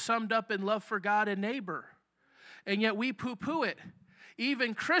order was summed up in love for God and neighbor. And yet we poo-poo it.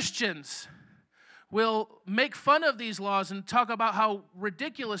 Even Christians will make fun of these laws and talk about how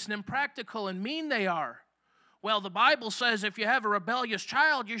ridiculous and impractical and mean they are. Well, the Bible says if you have a rebellious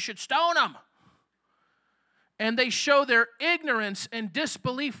child, you should stone them. And they show their ignorance and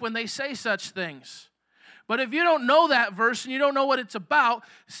disbelief when they say such things. But if you don't know that verse and you don't know what it's about,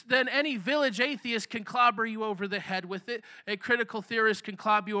 then any village atheist can clobber you over the head with it. A critical theorist can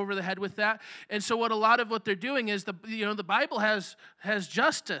clobber you over the head with that. And so a lot of what they're doing is the Bible has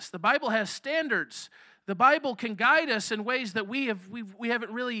justice. The Bible has standards. The Bible can guide us in ways that we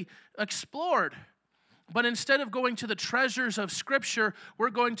haven't really explored. But instead of going to the treasures of Scripture, we're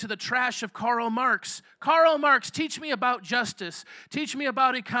going to the trash of Karl Marx. Karl Marx, teach me about justice. Teach me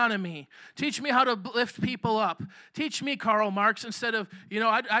about economy. Teach me how to lift people up. Teach me, Karl Marx, instead of,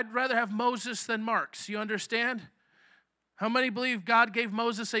 I'd rather have Moses than Marx. You understand? How many believe God gave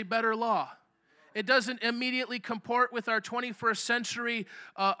Moses a better law? It doesn't immediately comport with our 21st century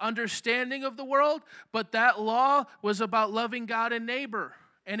understanding of the world, but that law was about loving God and neighbor.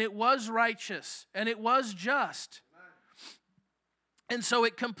 And it was righteous, and it was just. And so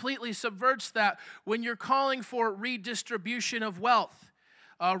it completely subverts that when you're calling for redistribution of wealth,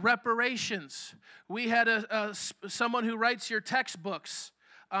 reparations. We had someone who writes your textbooks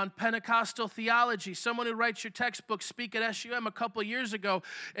on Pentecostal theology, someone who writes your textbook speak at SUM a couple years ago,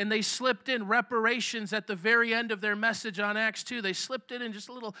 and they slipped in reparations at the very end of their message on Acts 2. They slipped it in just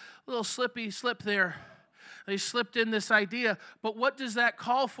a little slippy slip there. They slipped in this idea, but what does that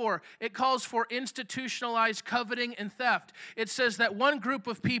call for? It calls for institutionalized coveting and theft. It says that one group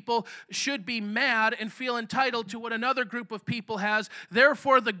of people should be mad and feel entitled to what another group of people has.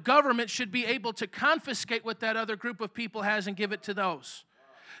 Therefore, the government should be able to confiscate what that other group of people has and give it to those.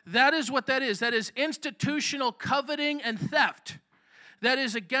 That is what that is. That is institutional coveting and theft. That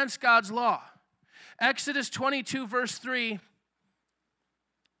is against God's law. Exodus 22, verse 3.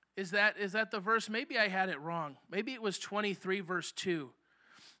 Is that the verse? Maybe I had it wrong. Maybe it was 23, verse 2.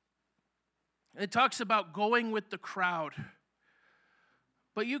 It talks about going with the crowd.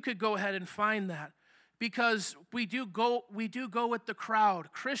 But you could go ahead and find that. Because we do go with the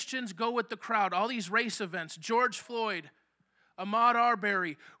crowd. Christians go with the crowd. All these race events, George Floyd, Ahmaud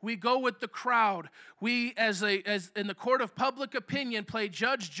Arbery, we go with the crowd. We, as in the court of public opinion, play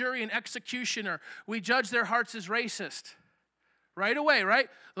judge, jury, and executioner. We judge their hearts as racist. Right away, right?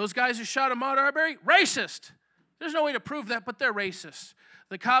 Those guys who shot Ahmaud Arbery, racist. There's no way to prove that, but they're racist.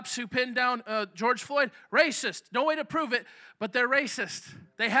 The cops who pinned down George Floyd, racist. No way to prove it, but they're racist.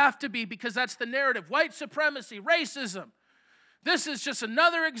 They have to be because that's the narrative. White supremacy, racism. This is just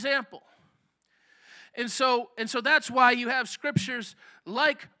another example. And so that's why you have scriptures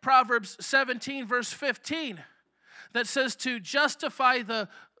like Proverbs 17, verse 15, that says to justify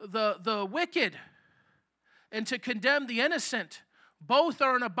the wicked and to condemn the innocent. Both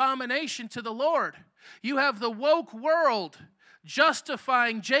are an abomination to the Lord. You have the woke world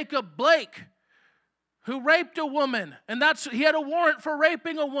justifying Jacob Blake, who raped a woman, and he had a warrant for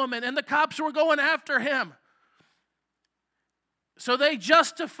raping a woman, and the cops were going after him. So they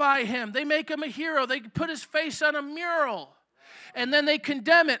justify him. They make him a hero. They put his face on a mural. And then they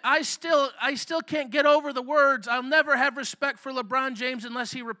condemn it. I still can't get over the words. I'll never have respect for LeBron James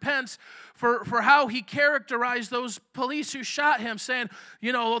unless he repents for how he characterized those police who shot him, saying,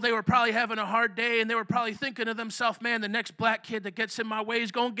 they were probably having a hard day and they were probably thinking to themselves, man, the next black kid that gets in my way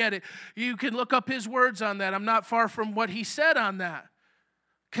is going to get it. You can look up his words on that. I'm not far from what he said on that.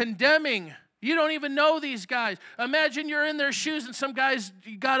 Condemning. You don't even know these guys. Imagine you're in their shoes and some guy's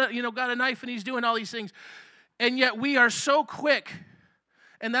got a knife and he's doing all these things. And yet we are so quick,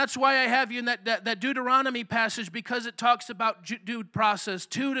 and that's why I have you in that Deuteronomy passage, because it talks about due process,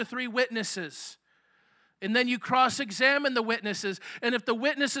 2 to 3 witnesses. And then you cross-examine the witnesses. And if the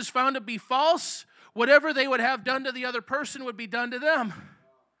witness is found to be false, whatever they would have done to the other person would be done to them.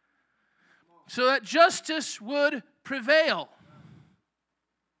 So that justice would prevail.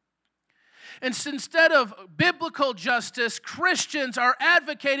 And instead of biblical justice, Christians are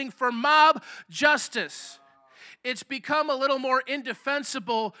advocating for mob justice. It's become a little more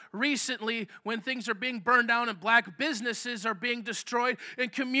indefensible recently when things are being burned down and black businesses are being destroyed in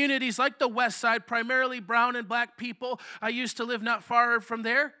communities like the West Side, primarily brown and black people. I used to live not far from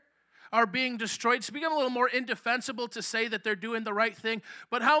there. Are being destroyed. It's become a little more indefensible to say that they're doing the right thing.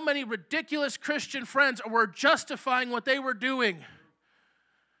 But how many ridiculous Christian friends were justifying what they were doing?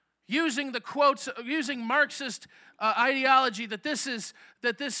 Using the quotes, using Marxist ideology that this is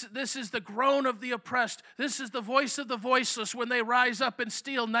the groan of the oppressed. This is the voice of the voiceless when they rise up and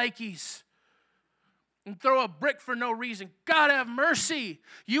steal Nikes and throw a brick for no reason. God have mercy.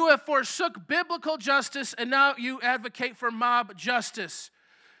 You have forsook biblical justice and now you advocate for mob justice.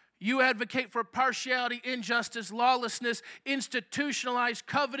 You advocate for partiality, injustice, lawlessness, institutionalized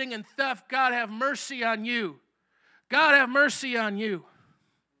coveting and theft. God have mercy on you. God have mercy on you.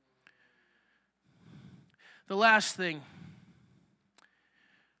 The last thing,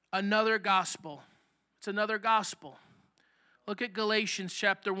 another gospel. It's another gospel. Look at Galatians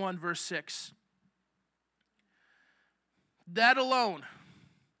chapter 1, verse 6. That alone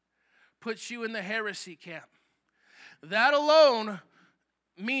puts you in the heresy camp. That alone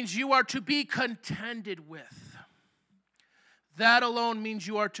means you are to be contended with. That alone means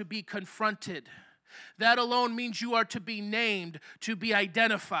you are to be confronted. That alone means you are to be named, to be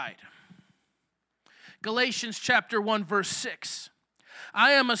identified. Galatians chapter 1, verse 6.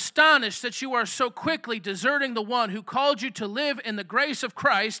 I am astonished that you are so quickly deserting the one who called you to live in the grace of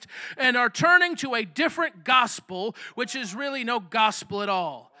Christ and are turning to a different gospel, which is really no gospel at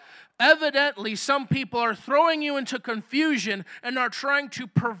all. Evidently, some people are throwing you into confusion and are trying to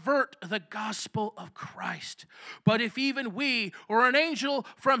pervert the gospel of Christ. But if even we or an angel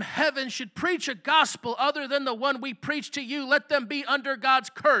from heaven should preach a gospel other than the one we preach to you, let them be under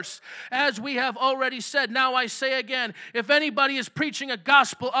God's curse. As we have already said, now I say again, if anybody is preaching a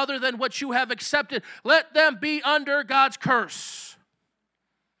gospel other than what you have accepted, let them be under God's curse.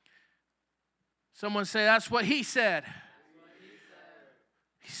 Someone say, that's what he said.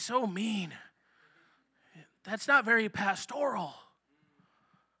 He's so mean. That's not very pastoral.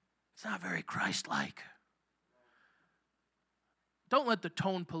 It's not very Christ-like. Don't let the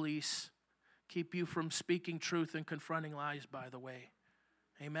tone police keep you from speaking truth and confronting lies, by the way.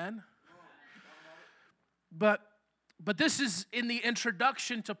 Amen? But this is in the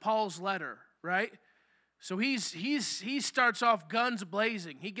introduction to Paul's letter, right? So he starts off guns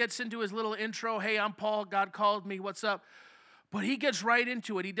blazing. He gets into his little intro, hey, I'm Paul, God called me, what's up? But he gets right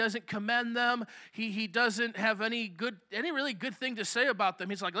into it. He doesn't commend them. He doesn't have any really good thing to say about them.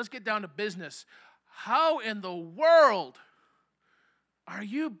 He's like, let's get down to business. How in the world are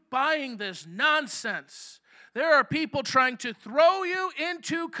you buying this nonsense? There are people trying to throw you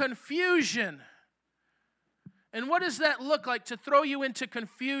into confusion. And what does that look like, to throw you into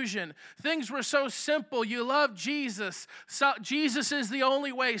confusion? Things were so simple. You love Jesus. Jesus is the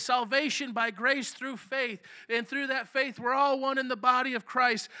only way. Salvation by grace through faith. And through that faith, we're all one in the body of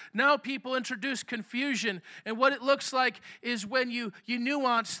Christ. Now people introduce confusion. And what it looks like is when you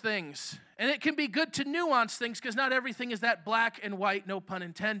nuance things. And it can be good to nuance things because not everything is that black and white, no pun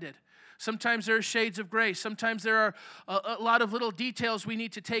intended. Sometimes there are shades of gray. Sometimes there are a lot of little details we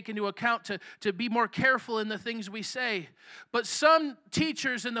need to take into account to be more careful in the things we say. But some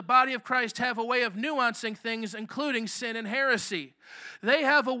teachers in the body of Christ have a way of nuancing things, including sin and heresy. They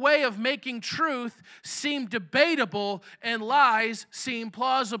have a way of making truth seem debatable and lies seem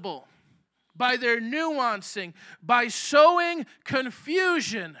plausible. By their nuancing, by sowing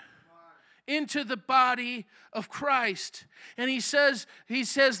confusion into the body of Christ. And he says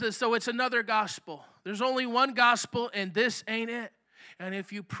this, so it's another gospel. There's only one gospel, and this ain't it. And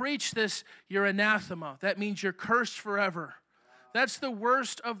if you preach this, you're anathema. That means you're cursed forever. That's the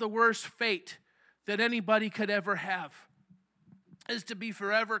worst of the worst fate that anybody could ever have, is to be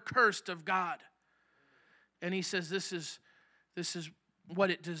forever cursed of God. And he says this is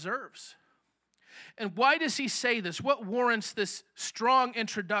what it deserves. And why does he say this? What warrants this strong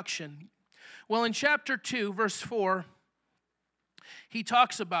introduction? Well, in chapter 2, verse 4, he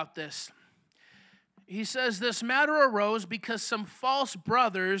talks about this. He says, this matter arose because some false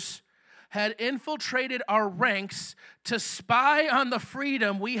brothers had infiltrated our ranks to spy on the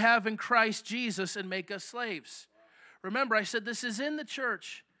freedom we have in Christ Jesus and make us slaves. Remember, I said this is in the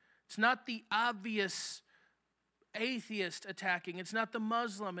church. It's not the obvious atheist attacking. It's not the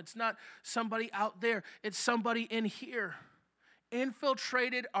Muslim. It's not somebody out there. It's somebody in here.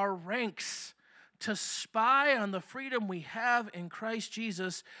 Infiltrated our ranks to spy on the freedom we have in Christ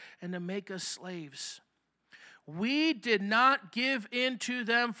Jesus and to make us slaves. We did not give in to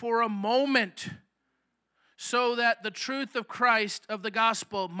them for a moment so that the truth of Christ, of the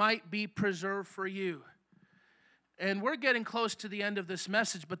gospel, might be preserved for you. And we're getting close to the end of this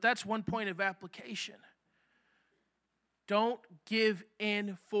message, but that's one point of application. Don't give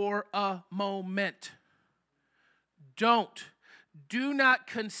in for a moment. Do not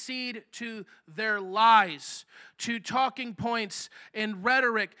concede to their lies, to talking points and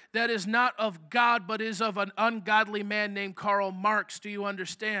rhetoric that is not of God, but is of an ungodly man named Karl Marx. Do you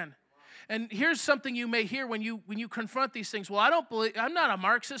understand? And here's something you may hear when you confront these things. Well, I'm not a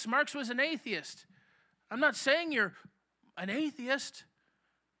Marxist. Marx was an atheist. I'm not saying you're an atheist,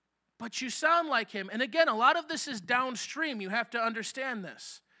 but you sound like him. And again, a lot of this is downstream. You have to understand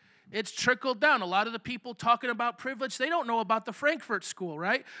this. It's trickled down. A lot of the people talking about privilege, they don't know about the Frankfurt School,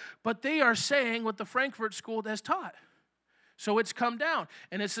 right? But they are saying what the Frankfurt School has taught. So it's come down.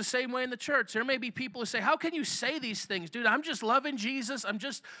 And it's the same way in the church. There may be people who say, how can you say these things? Dude, I'm just loving Jesus. I'm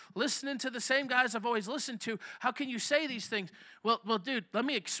just listening to the same guys I've always listened to. How can you say these things? Well, dude, let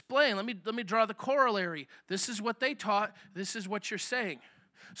me explain. Let me draw the corollary. This is what they taught. This is what you're saying.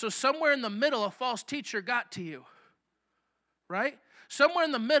 So somewhere in the middle, a false teacher got to you, right? Somewhere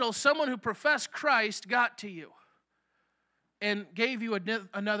in the middle, someone who professed Christ got to you and gave you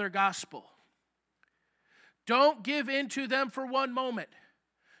another gospel. Don't give in to them for one moment.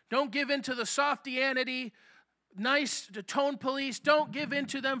 Don't give in to the softianity, nice tone police. Don't give in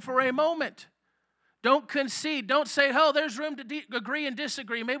to them for a moment. Don't concede. Don't say, oh, there's room to agree and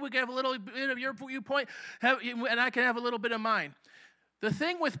disagree. Maybe we can have a little bit of your viewpoint, and I can have a little bit of mine. The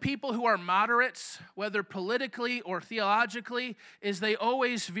thing with people who are moderates, whether politically or theologically, is they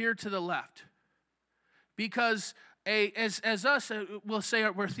always veer to the left. Because as us, we'll say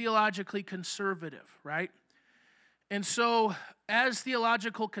we're theologically conservative, right? And so as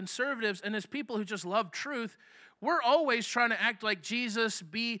theological conservatives and as people who just love truth, we're always trying to act like Jesus,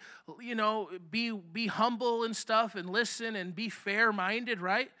 be humble and stuff and listen and be fair-minded,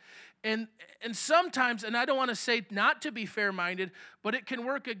 right? And sometimes, and I don't want to say not to be fair-minded, but it can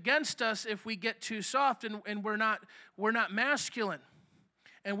work against us if we get too soft and we're not masculine.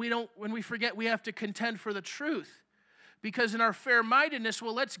 And when we forget we have to contend for the truth. Because in our fair-mindedness,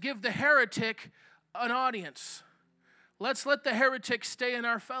 well, let's give the heretic an audience. Let's let the heretic stay in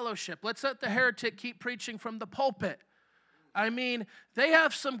our fellowship. Let's let the heretic keep preaching from the pulpit. I mean, they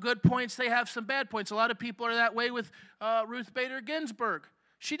have some good points, they have some bad points. A lot of people are that way with Ruth Bader Ginsburg.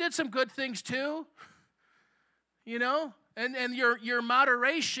 She did some good things too, and your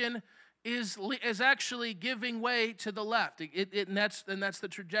moderation is actually giving way to the left. And that's the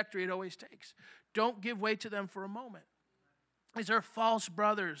trajectory it always takes. Don't give way to them for a moment. These are false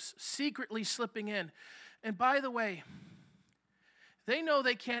brothers secretly slipping in. And by the way, they know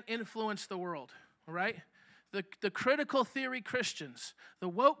they can't influence the world, all right? The critical theory Christians, the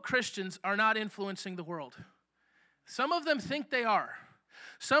woke Christians are not influencing the world. Some of them think they are.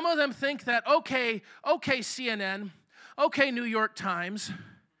 Some of them think that, okay, CNN, okay, New York Times,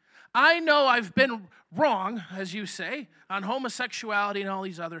 I know I've been wrong, as you say, on homosexuality and all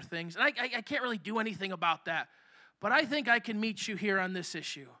these other things, and I can't really do anything about that, but I think I can meet you here on this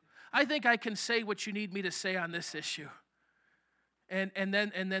issue. I think I can say what you need me to say on this issue. And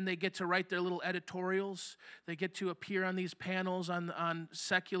then they get to write their little editorials. They get to appear on these panels on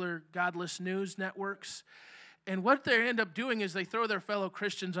secular, godless news networks. And what they end up doing is they throw their fellow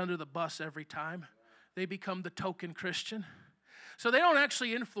Christians under the bus every time. They become the token Christian. So they don't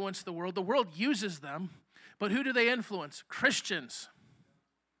actually influence the world. The world uses them. But who do they influence? Christians.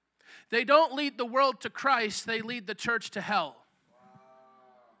 They don't lead the world to Christ. They lead the church to hell.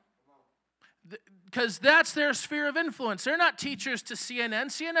 Because that's their sphere of influence. They're not teachers to CNN.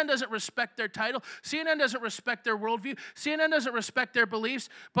 CNN doesn't respect their title. CNN doesn't respect their worldview. CNN doesn't respect their beliefs.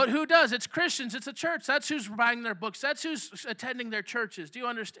 But who does? It's Christians. It's a church. That's who's buying their books. That's who's attending their churches. Do you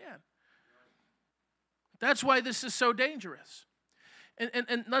understand? That's why this is so dangerous.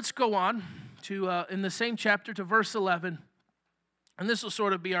 And let's go on to in the same chapter to verse 11. And this will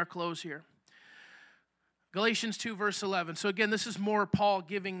sort of be our close here. Galatians 2, verse 11. So again, this is more Paul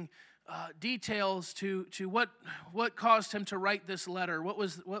giving details to what caused him to write this letter. What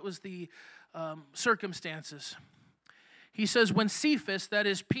was the circumstances? He says, when Cephas, that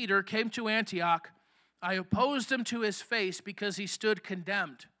is Peter, came to Antioch, I opposed him to his face because he stood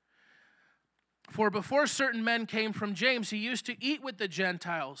condemned. For before certain men came from James, he used to eat with the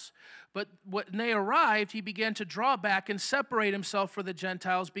Gentiles. But when they arrived, he began to draw back and separate himself from the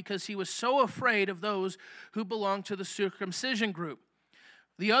Gentiles because he was so afraid of those who belonged to the circumcision group.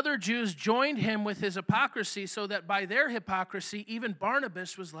 The other Jews joined him with his hypocrisy, so that by their hypocrisy, even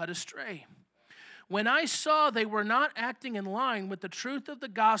Barnabas was led astray. When I saw they were not acting in line with the truth of the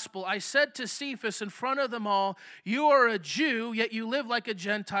gospel, I said to Cephas in front of them all, you are a Jew, yet you live like a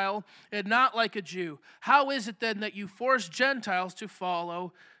Gentile and not like a Jew. How is it then that you force Gentiles to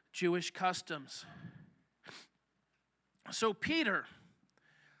follow Jewish customs? So Peter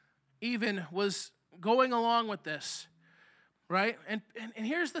even was going along with this. Right? And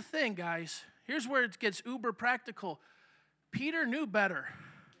here's the thing, guys. Here's where it gets uber practical. Peter knew better.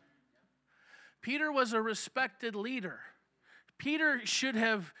 Peter was a respected leader. Peter should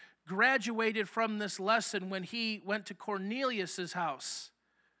have graduated from this lesson when he went to Cornelius' house.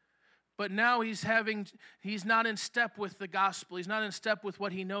 But now he's not in step with the gospel. He's not in step with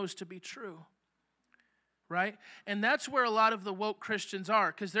what he knows to be true. Right? And that's where a lot of the woke Christians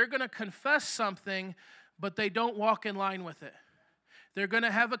are, because they're going to confess something, but they don't walk in line with it. They're going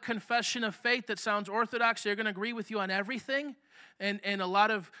to have a confession of faith that sounds orthodox. They're going to agree with you on everything. And a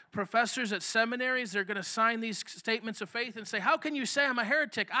lot of professors at seminaries, they're going to sign these statements of faith and say, how can you say I'm a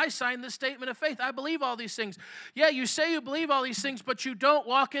heretic? I signed this statement of faith. I believe all these things. Yeah, you say you believe all these things, but you don't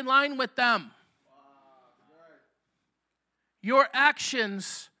walk in line with them. Your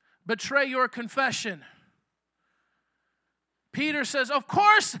actions betray your confession. Peter says, of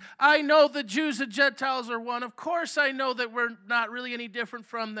course I know the Jews and Gentiles are one. Of course I know that we're not really any different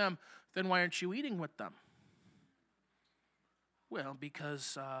from them. Then why aren't you eating with them? Well,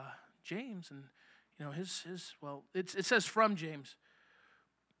 because James and, it says from James.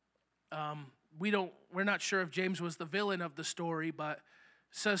 We're not sure if James was the villain of the story, but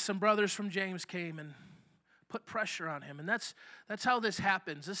it says some brothers from James came and put pressure on him. And that's how this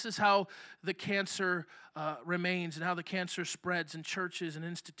happens. This is how the cancer remains and how the cancer spreads in churches and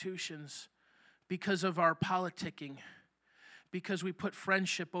institutions, because of our politicking, because we put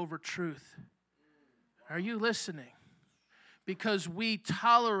friendship over truth. Are you listening? Because we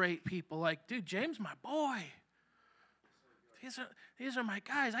tolerate people like, dude, James, my boy. These are my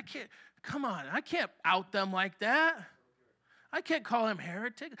guys. I can't out them like that. I can't call him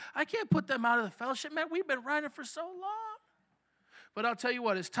heretic. I can't put them out of the fellowship. Man, we've been riding for so long. But I'll tell you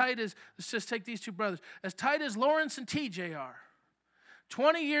what, let's just take these two brothers. As tight as Lawrence and TJ are,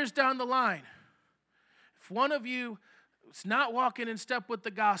 20 years down the line, if one of you is not walking in step with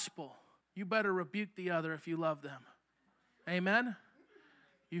the gospel, you better rebuke the other if you love them. Amen?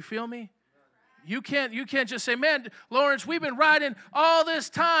 You feel me? You can't just say, man, Lawrence, we've been riding all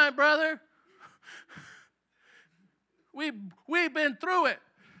this time, brother. We've been through it.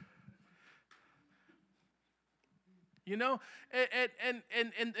 You know,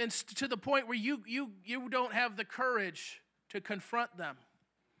 and to the point where you don't have the courage to confront them.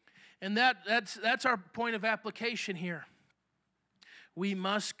 And that's our point of application here. We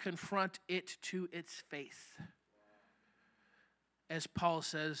must confront it to its face. As Paul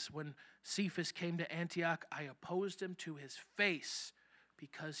says, when Cephas came to Antioch, I opposed him to his face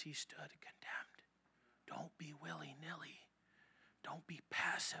because he stood condemned. Don't be willy-nilly. Don't be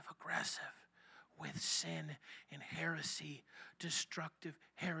passive-aggressive with sin and heresy, destructive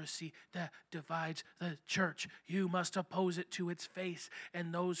heresy that divides the church. You must oppose it to its face,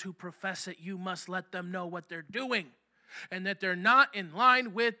 and those who profess it, you must let them know what they're doing and that they're not in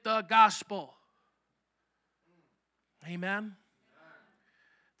line with the gospel. Amen?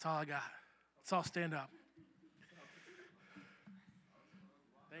 That's all I got. Let's all stand up.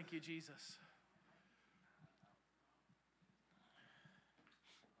 Thank you, Jesus.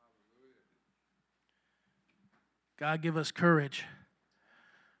 God, give us courage.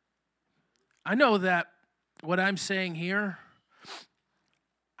 I know that what I'm saying here,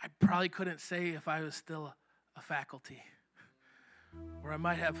 I probably couldn't say if I was still a faculty, or I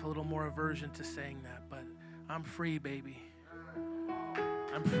might have a little more aversion to saying that, but I'm free, baby.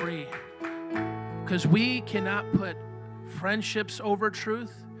 I'm free. Because we cannot put friendships over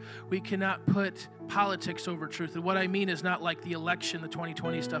truth. We cannot put politics over truth. And what I mean is not like the election, the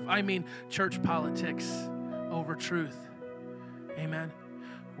 2020 stuff. I mean church politics over truth. Amen.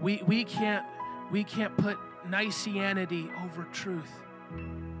 We can't put Niceanity over truth.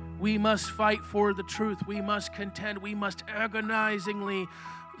 We must fight for the truth. We must contend. We must agonizingly,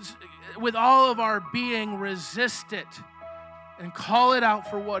 with all of our being, resist it and call it out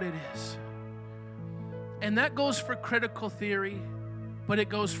for what it is. And that goes for critical theory, but it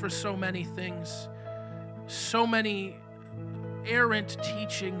goes for so many things, so many errant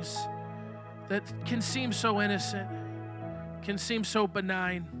teachings that can seem so innocent, can seem so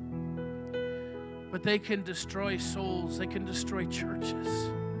benign, but they can destroy souls, they can destroy churches.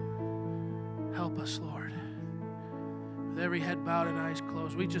 Help us, Lord. With every head bowed and eyes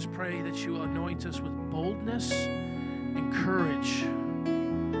closed, we just pray that you will anoint us with boldness and courage.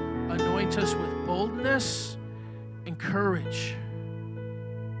 Anoint us with boldness and courage.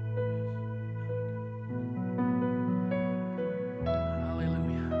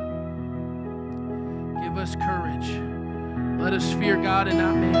 Hallelujah. Give us courage. Let us fear God and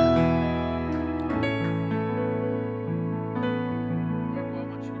not man.